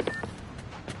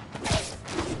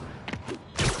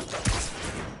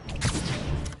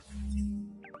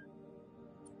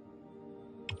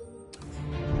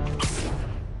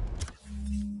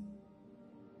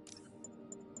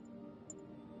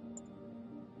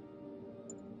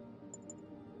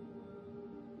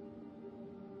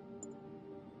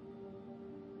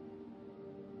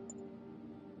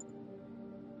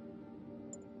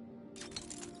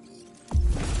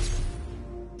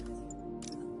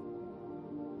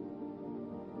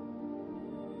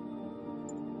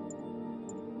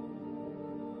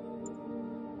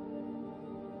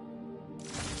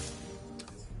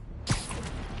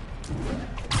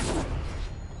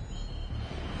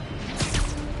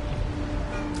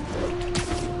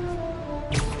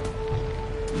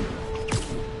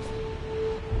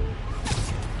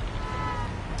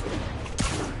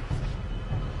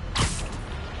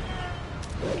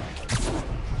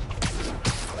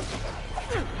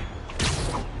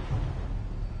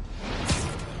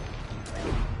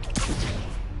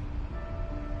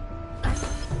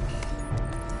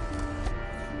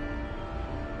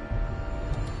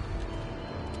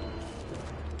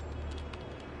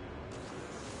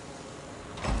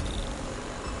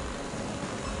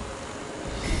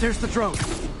 There's the drone.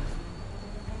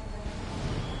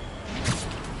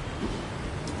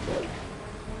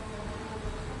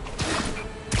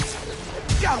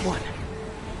 Got one.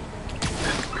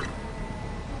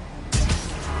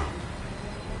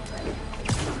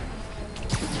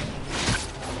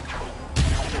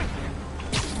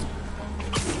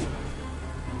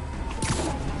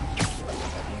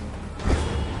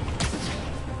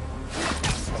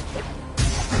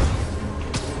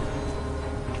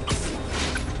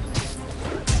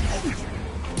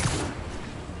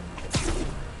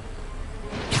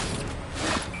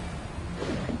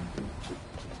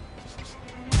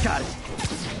 Got it.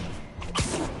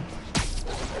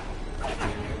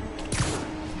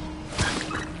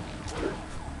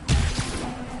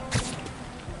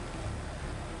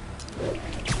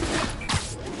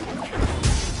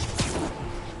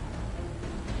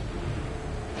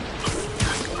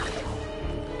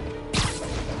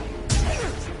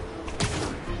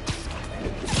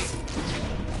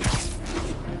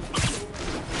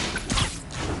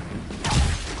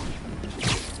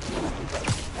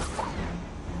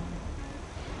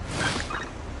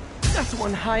 That's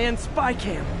one high-end spy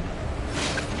cam.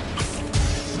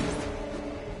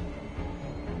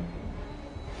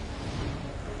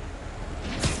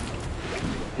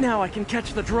 Now I can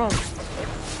catch the drone.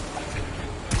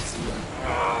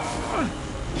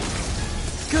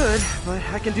 Good, but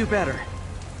I can do better.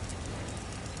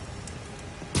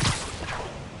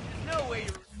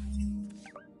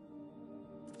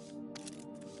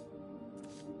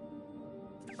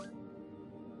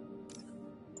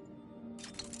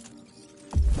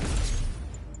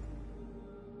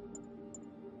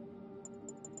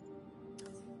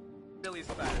 Billy's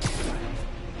fat.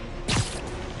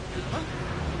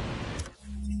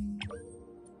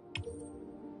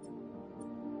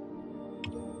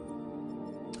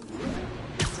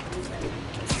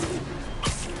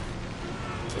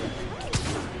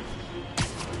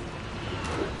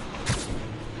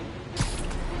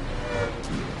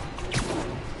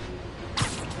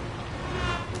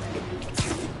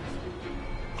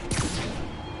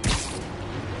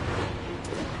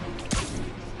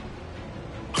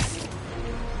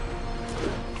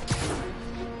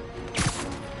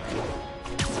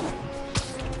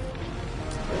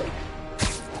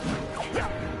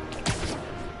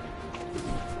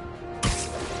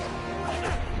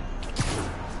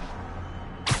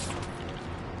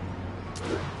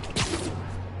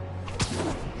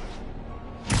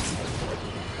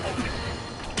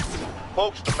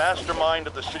 Folks, the mastermind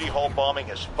of the City Hall bombing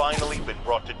has finally been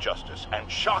brought to justice, and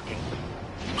shockingly,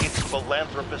 it's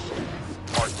philanthropist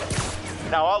Martin.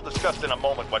 Now, I'll discuss in a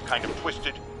moment what kind of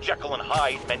twisted Jekyll and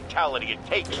Hyde mentality it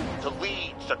takes to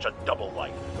lead such a double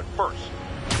life. But first,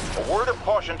 a word of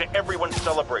caution to everyone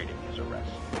celebrating his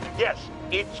arrest. Yes,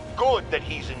 it's good that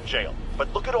he's in jail,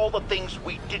 but look at all the things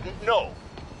we didn't know.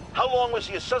 How long was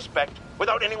he a suspect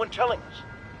without anyone telling us?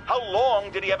 How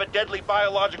long did he have a deadly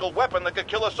biological weapon that could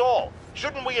kill us all?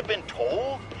 Shouldn't we have been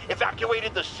told?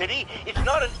 Evacuated the city? It's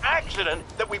not an accident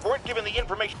that we weren't given the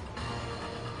information.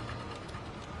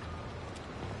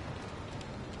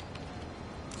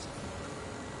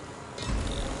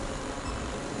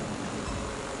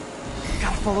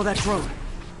 Gotta follow that drone.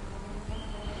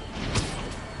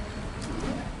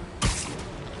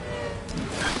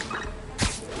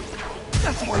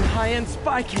 That's one high-end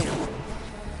spy cam.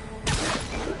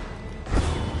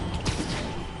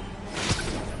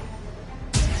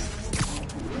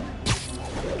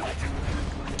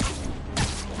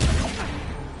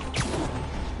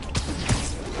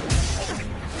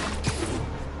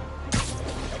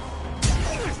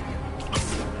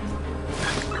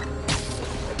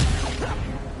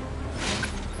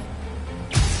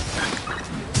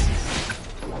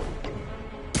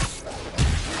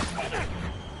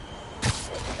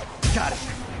 Got it.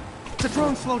 The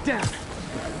drone slowed down.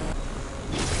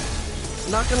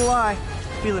 Not gonna lie,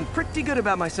 feeling pretty good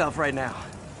about myself right now.